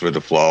greased for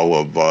the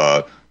flow of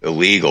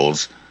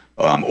illegals,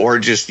 or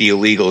just the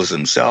illegals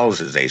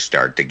themselves as they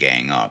start to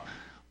gang up.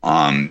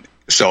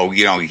 So,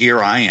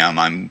 here I am.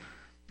 I'm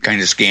kind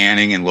of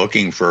scanning and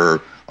looking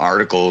for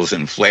articles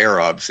and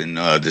flare-ups in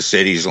the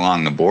cities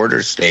along the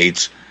border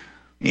states,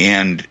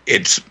 and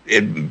it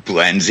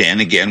blends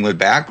in again with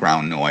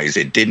background noise.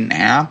 It didn't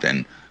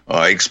happen.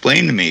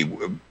 Explain to me,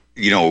 what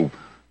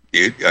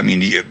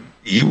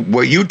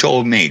you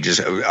told me.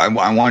 Just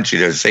I want you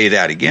to say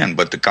that again.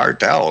 But the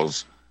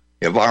cartels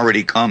have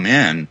already come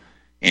in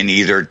and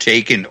either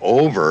taken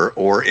over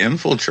or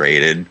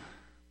infiltrated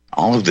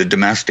all of the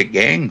domestic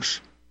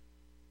gangs.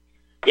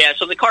 Yeah,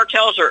 so the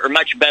cartels are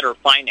much better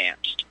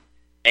financed.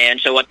 And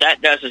so what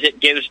that does is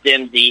it gives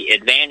them the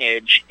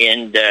advantage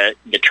in the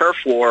turf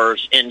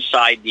wars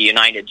inside the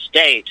United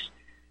States,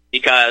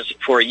 because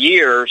for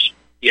years,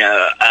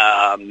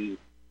 law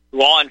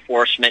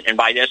enforcement, and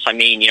by this I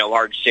mean,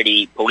 large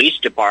city police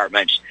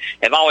departments,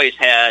 have always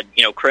had,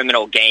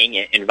 criminal gang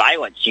and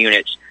violence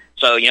units.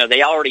 So,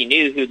 they already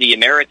knew who the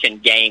American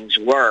gangs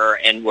were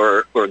and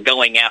were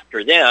going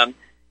after them.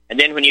 And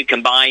then when you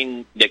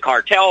combine the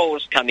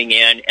cartels coming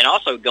in and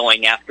also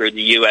going after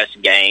the U.S.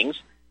 gangs,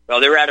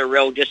 well, they're at a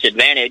real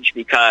disadvantage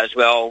because,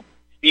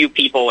 few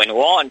people in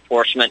law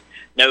enforcement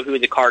know who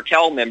the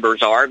cartel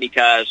members are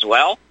because,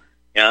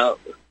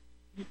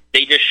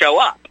 they just show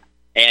up.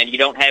 And you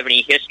don't have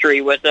any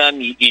history with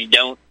them. You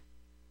don't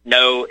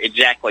know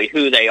exactly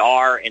who they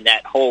are in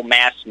that whole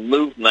mass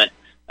movement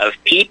of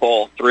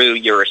people through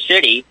your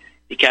city.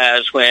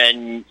 Because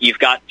when you've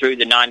got through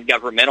the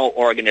non-governmental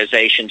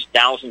organizations,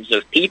 thousands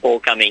of people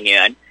coming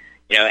in,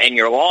 and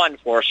your law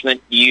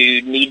enforcement,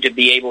 you need to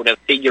be able to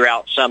figure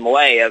out some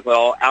way of,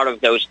 out of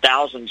those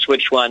thousands,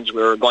 which ones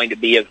were going to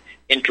be of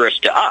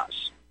interest to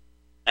us.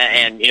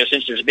 And,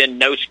 since there's been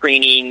no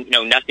screening,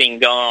 nothing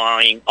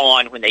going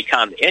on when they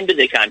come into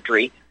the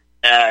country,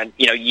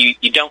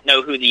 you don't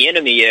know who the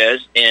enemy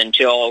is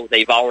until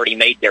they've already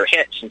made their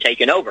hits and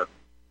taken over.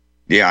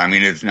 Yeah, I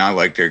mean, it's not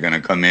like they're going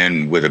to come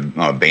in with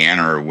a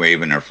banner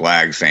waving their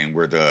flag saying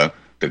we're the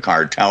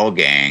cartel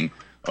gang.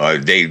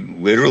 They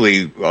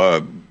literally,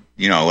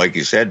 like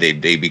you said,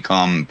 they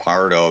become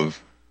part of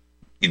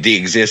the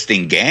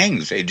existing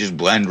gangs. They just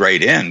blend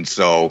right in.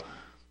 So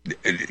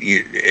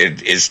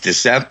it's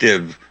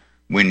deceptive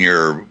when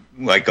you're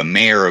like a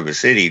mayor of a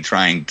city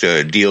trying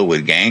to deal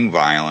with gang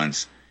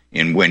violence,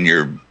 and when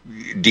you're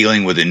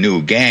dealing with a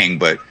new gang,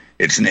 but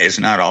it's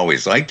not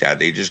always like that.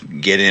 They just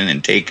get in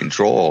and take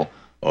control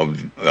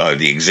of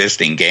the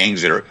existing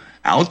gangs that are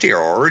out there,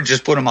 or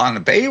just put them on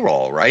the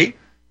payroll, right?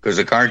 Because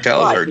the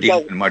cartels are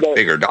dealing in much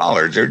bigger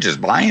dollars. They're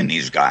just buying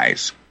these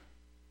guys.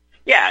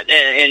 Yeah,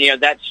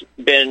 and that's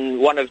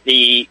been one of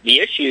the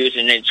issues,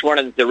 and it's one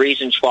of the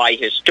reasons why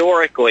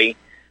historically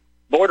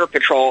Border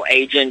Patrol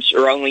agents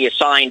are only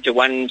assigned to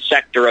one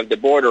sector of the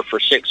border for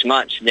 6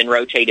 months and then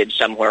rotated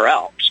somewhere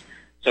else.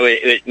 So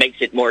it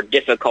makes it more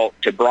difficult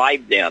to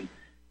bribe them.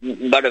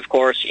 But, of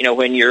course,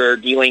 when you're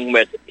dealing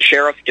with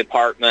sheriff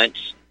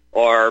departments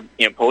or,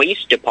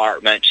 police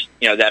departments,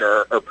 that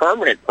are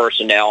permanent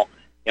personnel,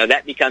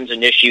 that becomes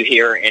an issue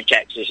here in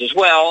Texas as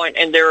well.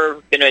 And there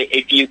have been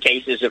a few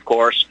cases, of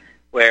course,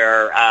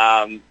 where,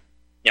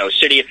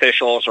 city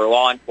officials or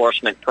law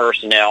enforcement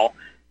personnel,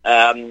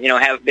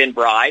 have been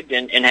bribed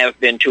and have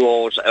been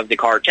tools of the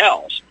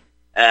cartels.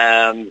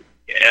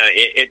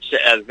 It's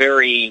a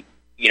very,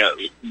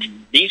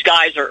 these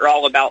guys are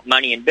all about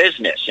money and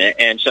business.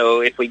 And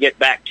so if we get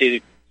back to,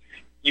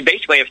 you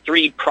basically have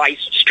three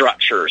price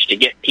structures to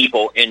get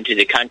people into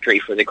the country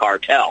for the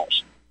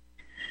cartels.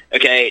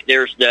 Okay,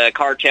 there's the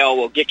cartel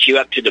will get you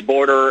up to the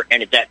border,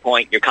 and at that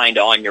point you're kind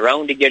of on your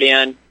own to get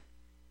in.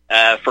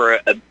 For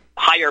a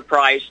higher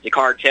price, the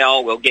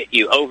cartel will get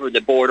you over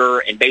the border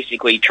and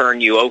basically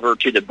turn you over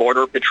to the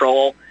Border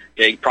Patrol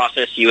to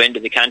process you into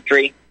the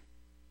country.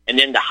 And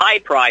then the high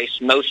price,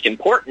 most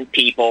important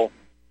people,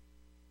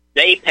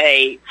 they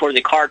pay for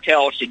the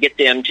cartels to get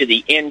them to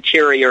the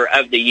interior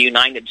of the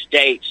United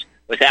States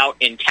without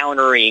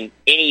encountering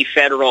any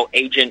federal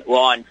agent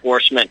law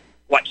enforcement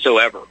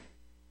whatsoever.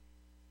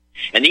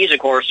 And these, of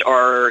course,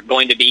 are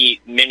going to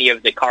be many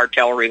of the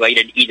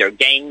cartel-related either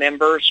gang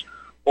members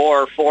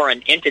or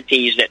foreign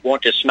entities that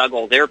want to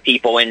smuggle their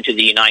people into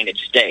the United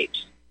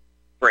States.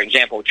 For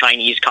example,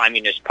 Chinese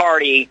Communist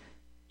Party,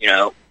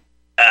 Muslim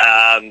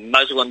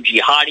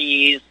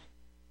jihadis.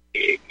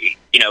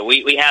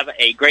 We have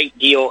a great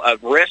deal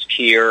of risk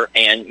here,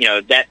 and,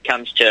 that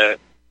comes to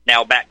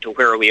now back to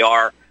where we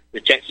are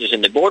with Texas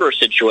and the border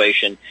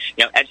situation.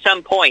 At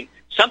some point,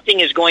 something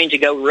is going to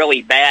go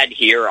really bad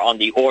here on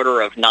the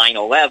order of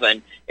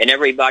 9/11, and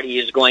everybody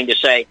is going to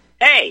say,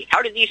 hey,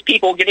 how did these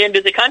people get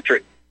into the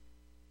country?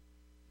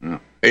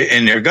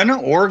 And they're going to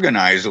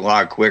organize a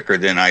lot quicker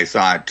than I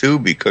thought, too,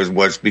 because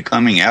what's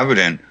becoming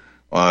evident,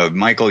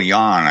 Michael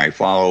Yon, I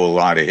follow a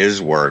lot of his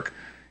work,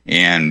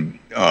 and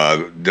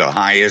the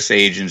highest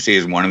agency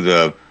is one of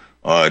the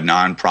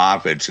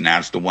nonprofits, and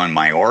that's the one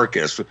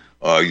Mayorkas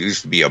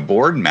used to be a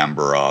board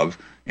member of,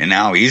 and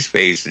now he's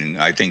facing,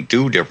 I think,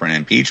 2 different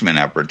impeachment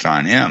efforts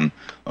on him.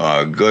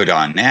 Good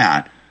on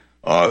that.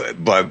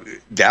 But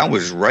that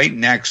was right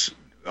next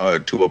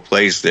to a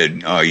place that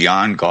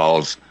Jan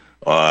calls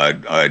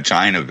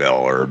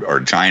Chinaville or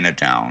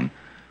Chinatown,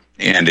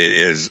 and it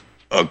is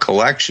a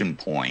collection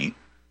point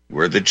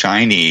where the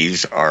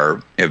Chinese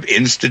have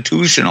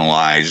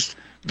institutionalized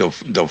the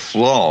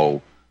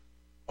flow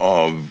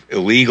of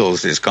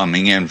illegals is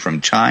coming in from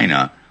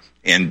China,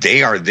 and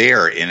they are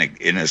there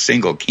in a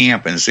single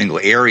camp, in a single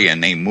area,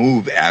 and they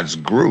move as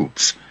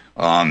groups.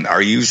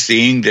 Are you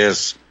seeing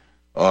this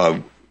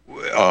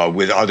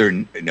with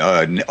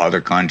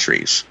other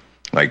countries,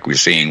 like we're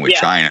seeing with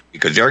China?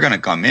 Because they're going to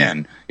come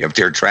in. If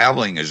they're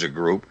traveling as a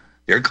group,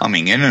 they're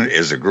coming in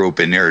as a group,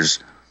 and there's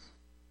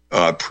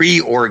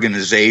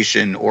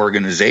organization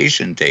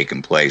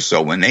taking place.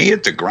 So when they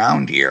hit the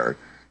ground here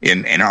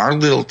in our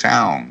little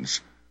towns,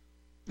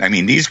 I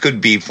mean, these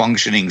could be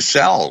functioning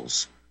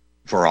cells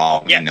for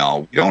all we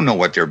know. We don't know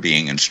what they're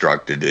being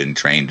instructed and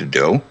trained to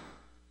do.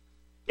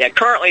 Yeah,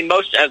 currently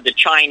most of the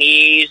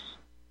Chinese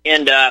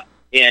end up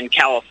in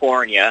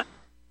California.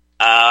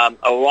 A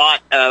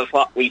lot of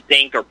what we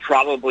think are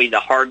probably the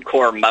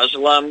hardcore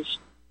Muslims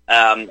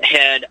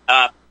head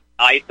up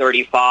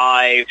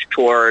I-35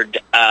 toward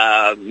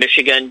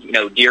Michigan,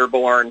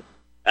 Dearborn,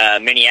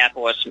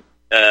 Minneapolis,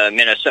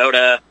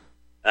 Minnesota,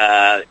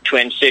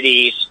 Twin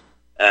Cities,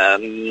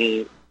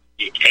 and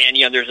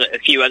there's a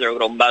few other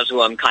little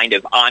Muslim kind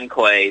of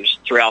enclaves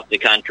throughout the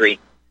country.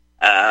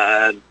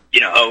 A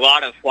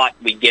lot of what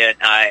we get,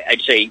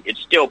 I'd say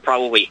it's still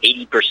probably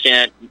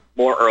 80%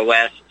 more or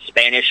less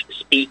Spanish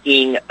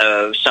speaking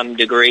of some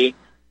degree.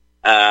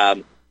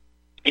 And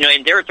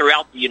they're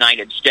throughout the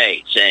United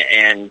States.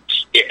 And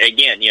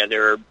again,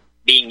 they're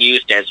being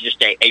used as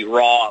just a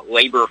raw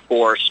labor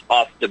force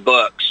off the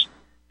books.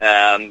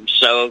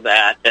 So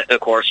that, of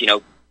course,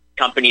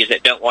 companies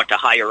that don't want to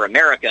hire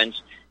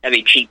Americans have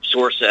a cheap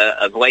source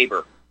of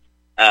labor.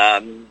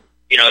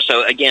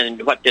 So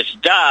again, what this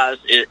does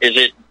is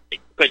it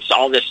puts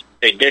all this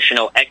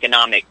additional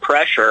economic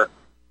pressure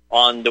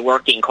on the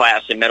working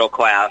class and middle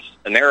class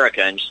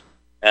Americans,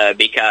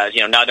 because,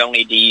 not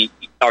only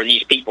are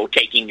these people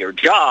taking your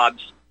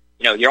jobs,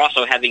 you're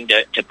also having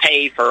to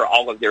pay for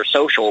all of their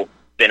social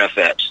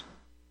benefits.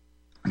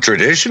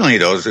 Traditionally,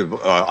 those have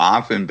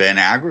often been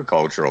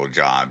agricultural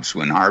jobs.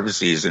 When harvest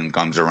season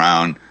comes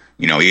around,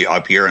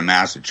 Up here in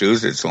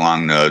Massachusetts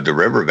along the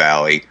river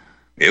valley,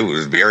 it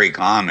was very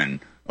common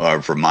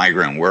for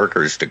migrant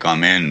workers to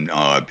come in,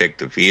 pick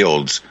the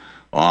fields.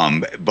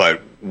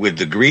 But with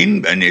the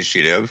Green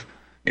Initiative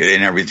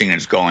and everything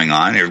that's going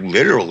on, they're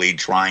literally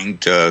trying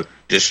to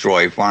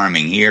destroy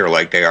farming here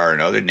like they are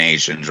in other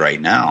nations right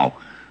now.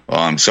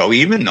 So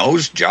even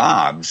those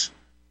jobs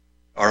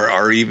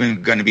are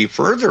even going to be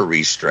further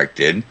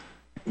restricted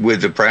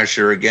with the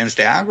pressure against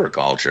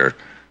agriculture.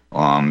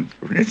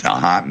 It's a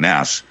hot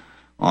mess.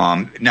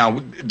 Now,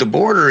 the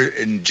border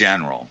in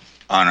general,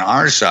 on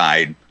our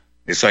side,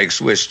 it's like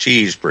Swiss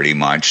cheese pretty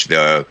much.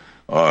 I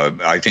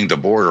think the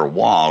border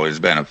wall has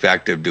been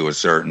effective to a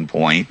certain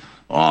point,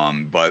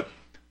 but,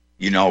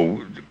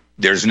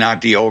 there's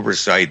not the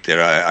oversight that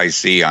I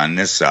see on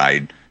this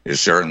side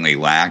is certainly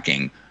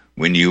lacking.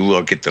 When you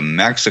look at the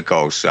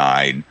Mexico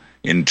side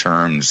in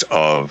terms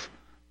of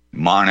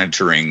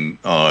monitoring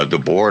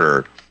the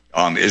border,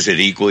 is it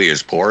equally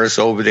as porous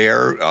over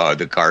there?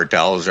 The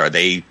cartels, are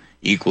they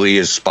equally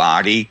as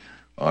spotty?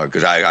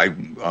 Because I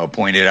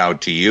pointed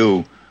out to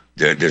you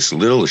that this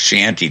little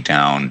shanty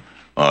town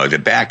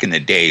that back in the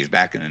days,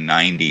 back in the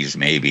 90s,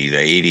 maybe the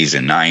 80s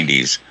and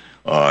 90s,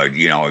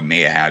 it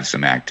may have had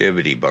some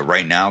activity, but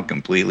right now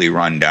completely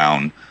run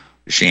down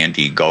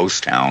shanty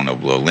ghost town of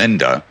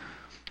Lalinda,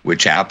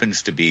 which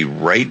happens to be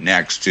right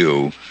next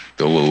to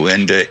the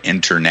Lalinda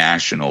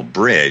International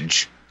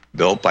Bridge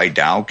built by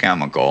Dow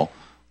Chemical.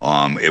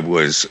 It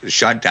was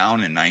shut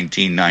down in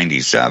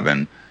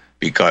 1997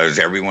 because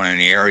everyone in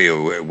the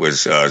area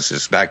was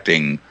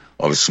suspecting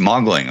of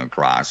smuggling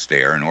across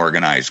there and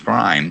organized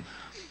crime.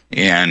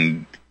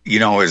 And,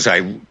 as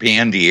I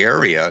panned the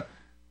area,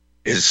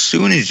 as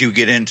soon as you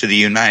get into the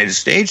United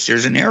States,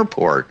 there's an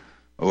airport,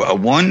 a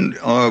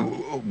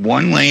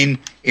one-lane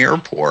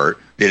airport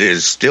that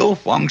is still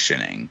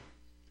functioning.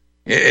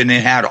 And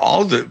it had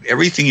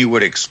everything you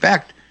would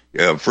expect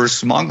for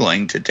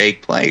smuggling to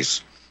take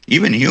place,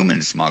 even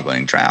human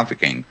smuggling,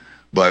 trafficking.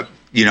 But,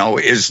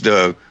 is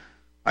the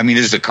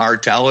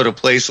cartel at a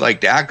place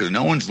like that? Because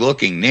no one's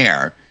looking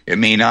there. It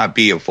may not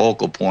be a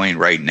focal point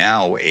right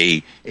now,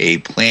 a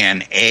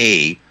plan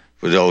A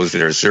for those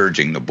that are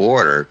surging the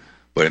border.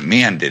 But,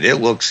 man, did it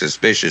look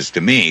suspicious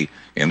to me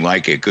and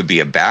like it could be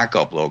a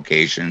backup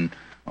location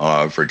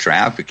for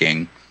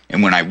trafficking.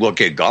 And when I look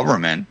at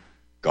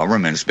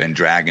government's been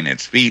dragging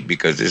its feet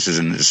because this is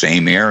in the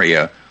same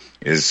area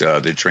as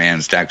the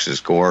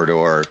Trans-Texas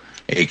Corridor,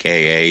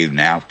 a.k.a.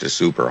 NAFTA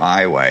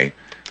Superhighway.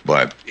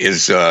 But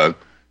is the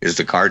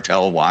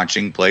cartel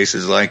watching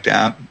places like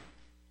that?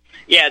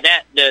 Yeah,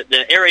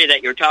 the area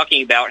that you're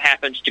talking about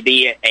happens to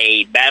be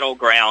a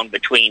battleground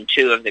between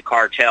two of the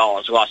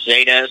cartels, Los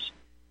Zetas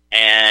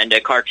and a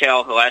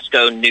cartel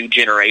Jalisco New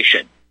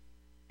Generation.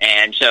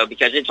 And so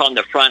because it's on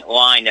the front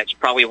line, that's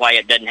probably why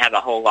it doesn't have a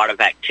whole lot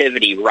of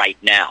activity right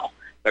now.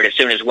 But as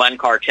soon as one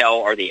cartel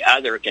or the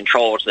other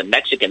controls the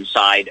Mexican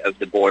side of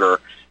the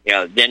border,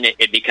 then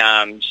it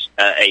becomes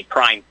a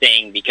prime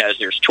thing because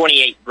there's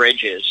 28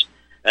 bridges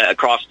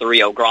across the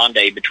Rio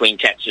Grande between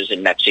Texas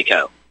and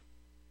Mexico.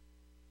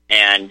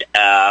 And,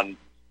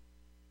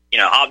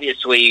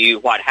 obviously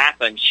what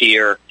happens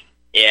here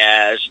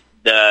is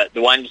the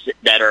ones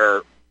that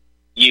are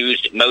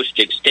used most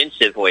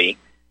extensively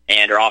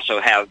and also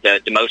have the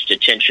most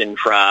attention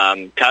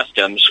from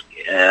customs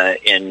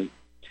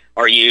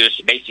are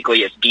used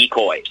basically as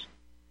decoys.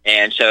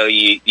 And so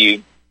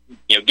you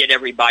get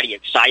everybody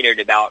excited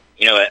about,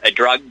 a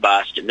drug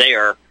bust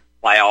there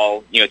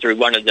while, through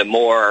one of the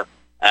more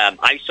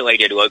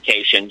isolated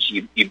locations,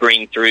 you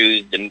bring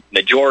through the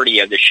majority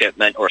of the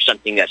shipment or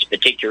something that's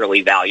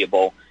particularly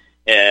valuable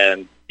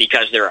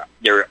because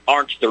there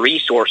aren't the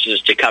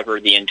resources to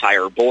cover the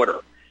entire border.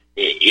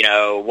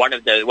 One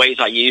of the ways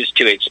I use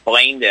to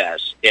explain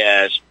this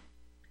is,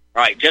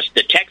 just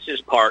the Texas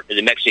part of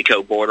the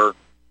Mexico border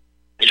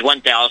is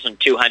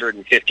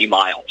 1,250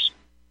 miles.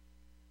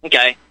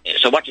 Okay,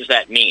 so what does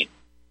that mean?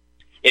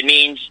 It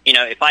means,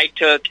 if I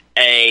took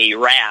a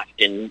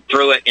raft and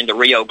threw it in the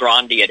Rio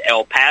Grande at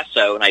El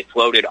Paso and I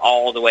floated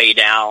all the way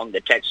down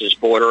the Texas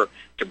border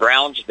to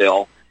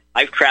Brownsville,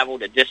 I've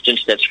traveled a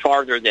distance that's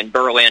farther than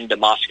Berlin to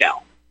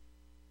Moscow.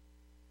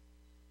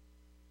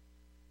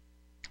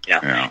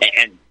 Yeah.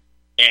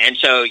 And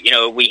so,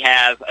 we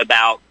have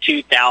about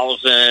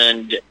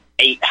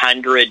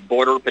 2,800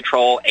 Border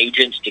Patrol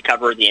agents to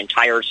cover the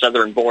entire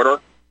southern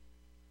border.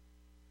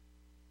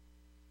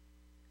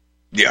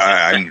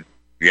 Yeah,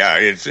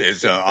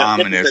 it's an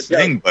ominous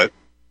thing, but,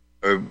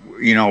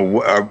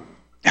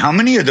 how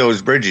many of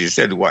those bridges, you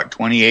said,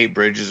 28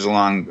 bridges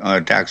along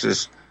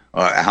Texas?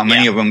 How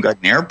many of them got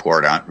an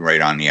airport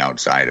right on the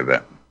outside of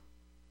it?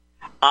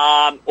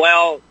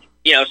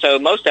 So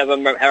most of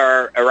them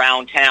are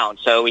around town.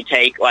 So we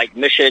take like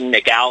Mission,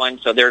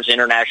 McAllen, so there's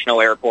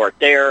international airport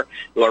there.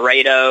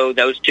 Laredo,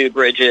 those two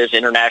bridges,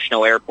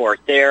 international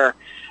airport there.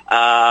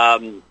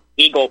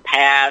 Eagle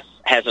Pass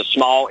has a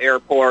small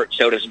airport,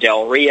 so does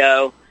Del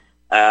Rio.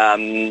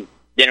 Then,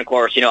 of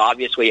course,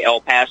 obviously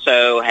El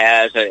Paso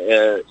has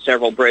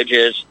several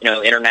bridges,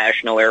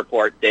 international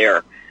airport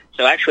there.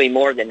 So actually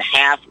more than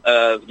half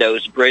of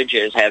those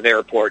bridges have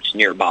airports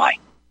nearby.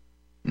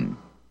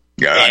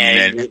 Yeah,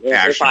 and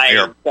if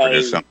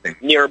I say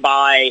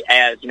nearby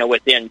as,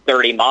 within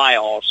 30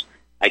 miles,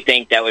 I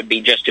think that would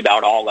be just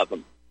about all of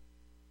them.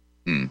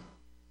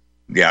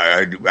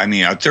 Yeah, I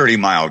mean, a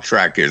 30-mile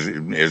trek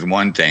is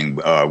one thing.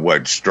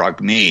 What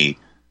struck me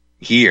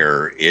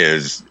here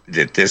is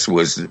that this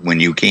was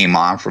when you came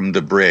off from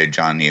the bridge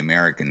on the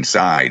American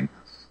side,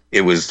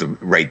 it was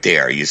right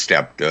there. You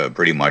stepped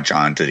pretty much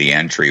onto the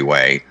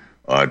entryway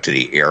to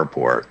the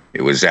airport.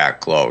 It was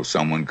that close.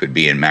 Someone could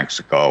be in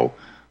Mexico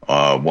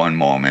one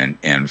moment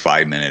and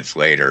 5 minutes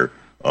later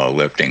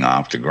lifting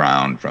off the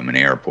ground from an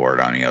airport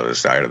on the other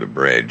side of the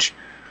bridge.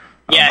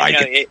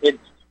 Yeah,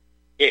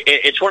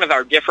 it's one of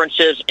our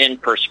differences in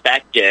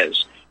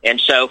perspectives. And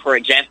so, for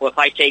example, if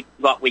I take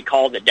what we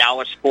call the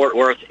Dallas-Fort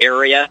Worth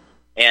area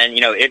and,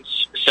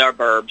 its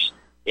suburbs,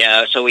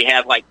 so we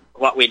have like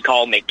what we'd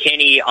call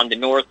McKinney on the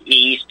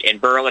northeast and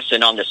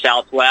Burleson on the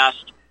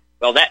southwest.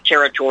 Well, that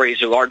territory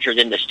is larger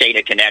than the state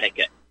of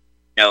Connecticut.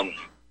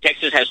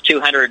 Texas has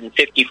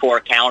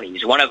 254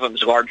 counties. One of them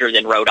is larger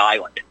than Rhode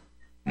Island.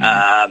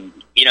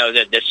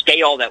 The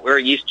scale that we're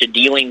used to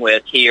dealing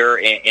with here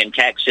in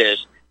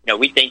Texas,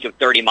 we think of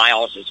 30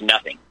 miles as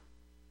nothing.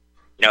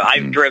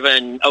 I've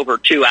driven over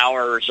 2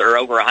 hours or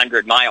over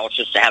 100 miles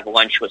just to have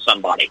lunch with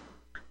somebody.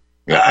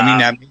 Yeah, I mean,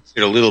 that makes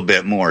it a little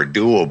bit more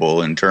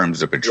doable in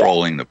terms of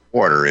patrolling the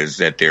border, is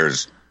that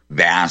there's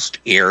vast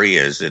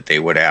areas that they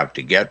would have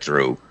to get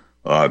through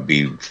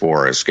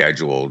before a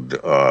scheduled,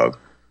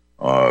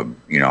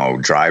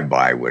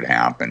 drive-by would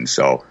happen.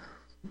 So,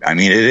 I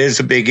mean, it is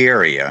a big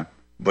area,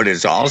 but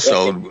it's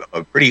also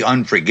a pretty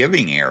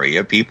unforgiving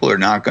area. People are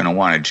not going to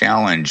want to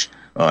challenge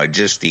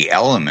just the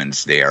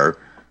elements there.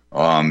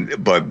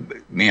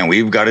 But, man,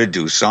 we've got to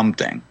do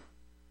something.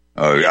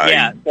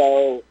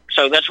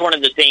 So that's one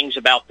of the things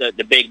about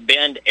the Big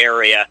Bend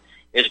area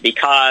is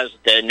because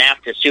the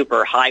NAFTA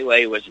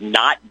superhighway was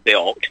not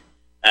built,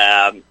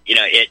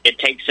 it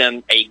takes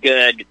them a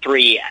good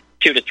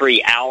 2 to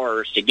 3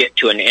 hours to get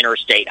to an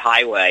interstate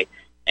highway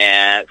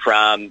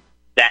from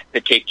that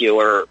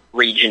particular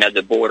region of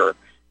the border.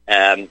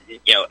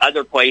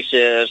 Other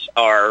places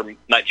are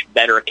much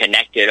better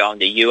connected on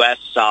the U.S.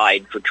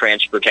 side for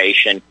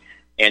transportation,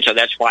 and so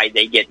that's why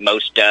they get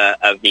most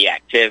of the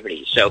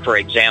activity. So, for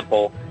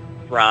example,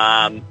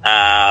 from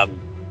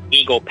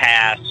Eagle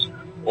Pass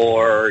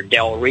or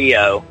Del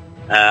Rio,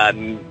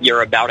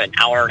 you're about an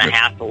hour and a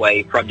half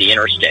away from the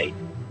interstate.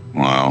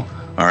 Wow.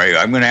 All right,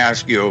 I'm going to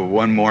ask you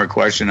one more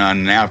question on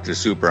NAFTA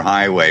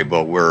Superhighway,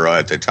 but we're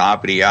at the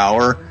top of the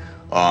hour.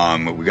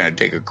 We're going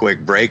to take a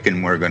quick break,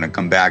 and we're going to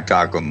come back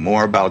talking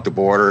more about the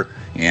border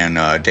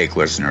and take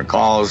listener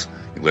calls.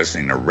 You're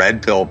listening to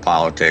Red Pill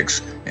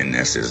Politics, and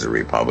this is the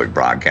Republic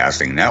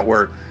Broadcasting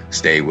Network.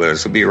 Stay with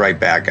us. We'll be right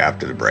back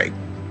after the break.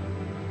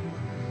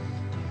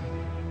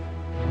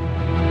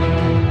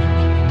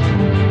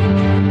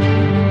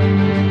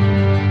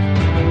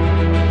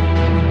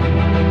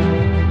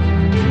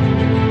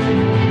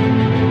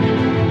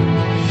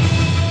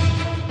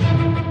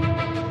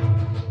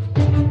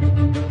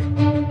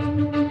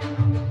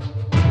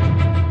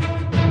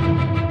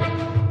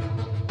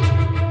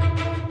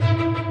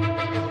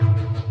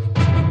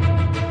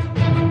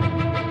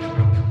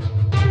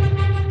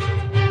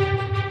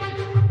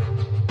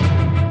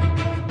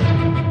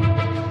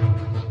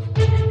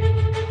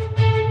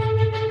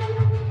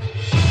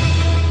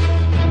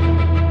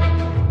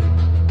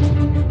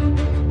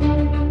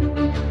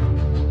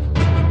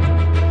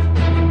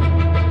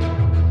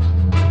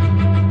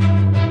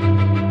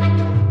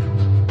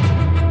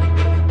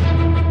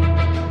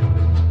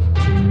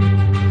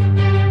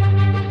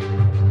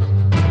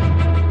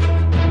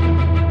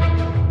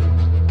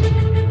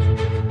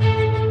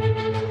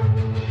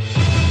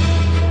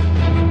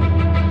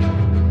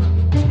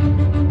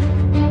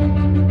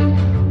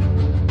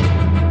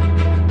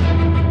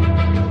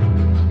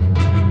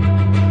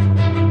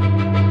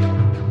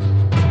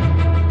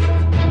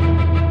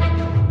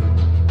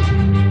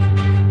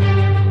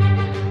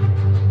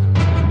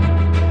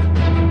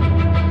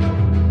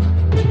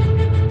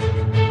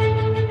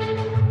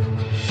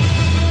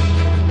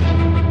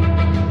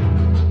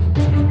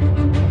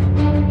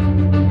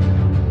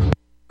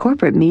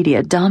 Corporate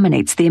media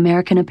dominates the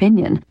American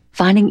opinion.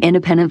 Finding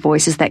independent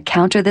voices that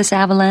counter this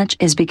avalanche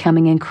is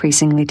becoming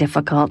increasingly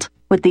difficult.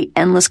 With the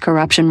endless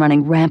corruption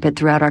running rampant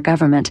throughout our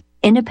government,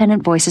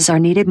 independent voices are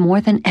needed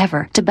more than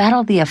ever to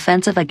battle the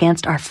offensive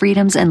against our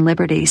freedoms and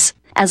liberties.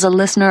 As a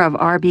listener of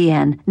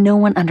RBN, no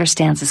one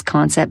understands this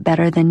concept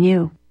better than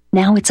you.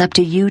 Now it's up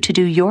to you to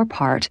do your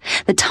part.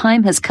 The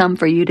time has come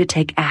for you to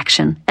take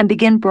action and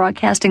begin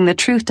broadcasting the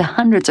truth to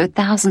hundreds or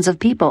thousands of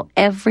people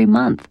every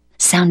month.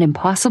 Sound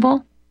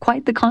impossible?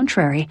 Quite the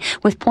contrary.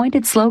 With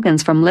pointed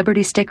slogans from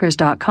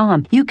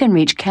LibertyStickers.com, you can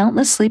reach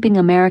countless sleeping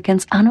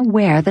Americans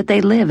unaware that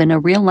they live in a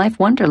real-life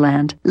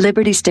wonderland.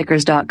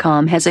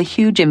 LibertyStickers.com has a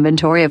huge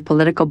inventory of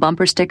political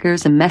bumper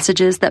stickers and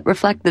messages that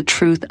reflect the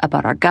truth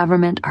about our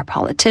government, our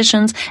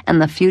politicians, and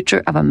the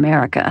future of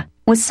America.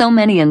 With so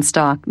many in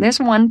stock, there's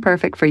one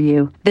perfect for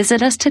you.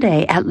 Visit us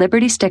today at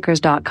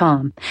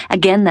libertystickers.com.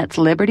 Again, that's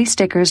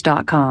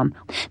libertystickers.com.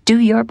 Do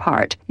your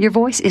part. Your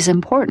voice is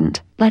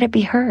important. Let it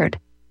be heard.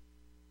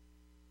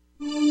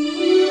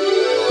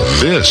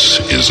 This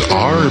is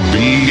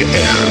RBN,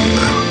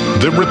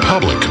 the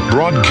Republic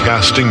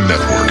Broadcasting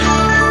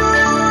Network.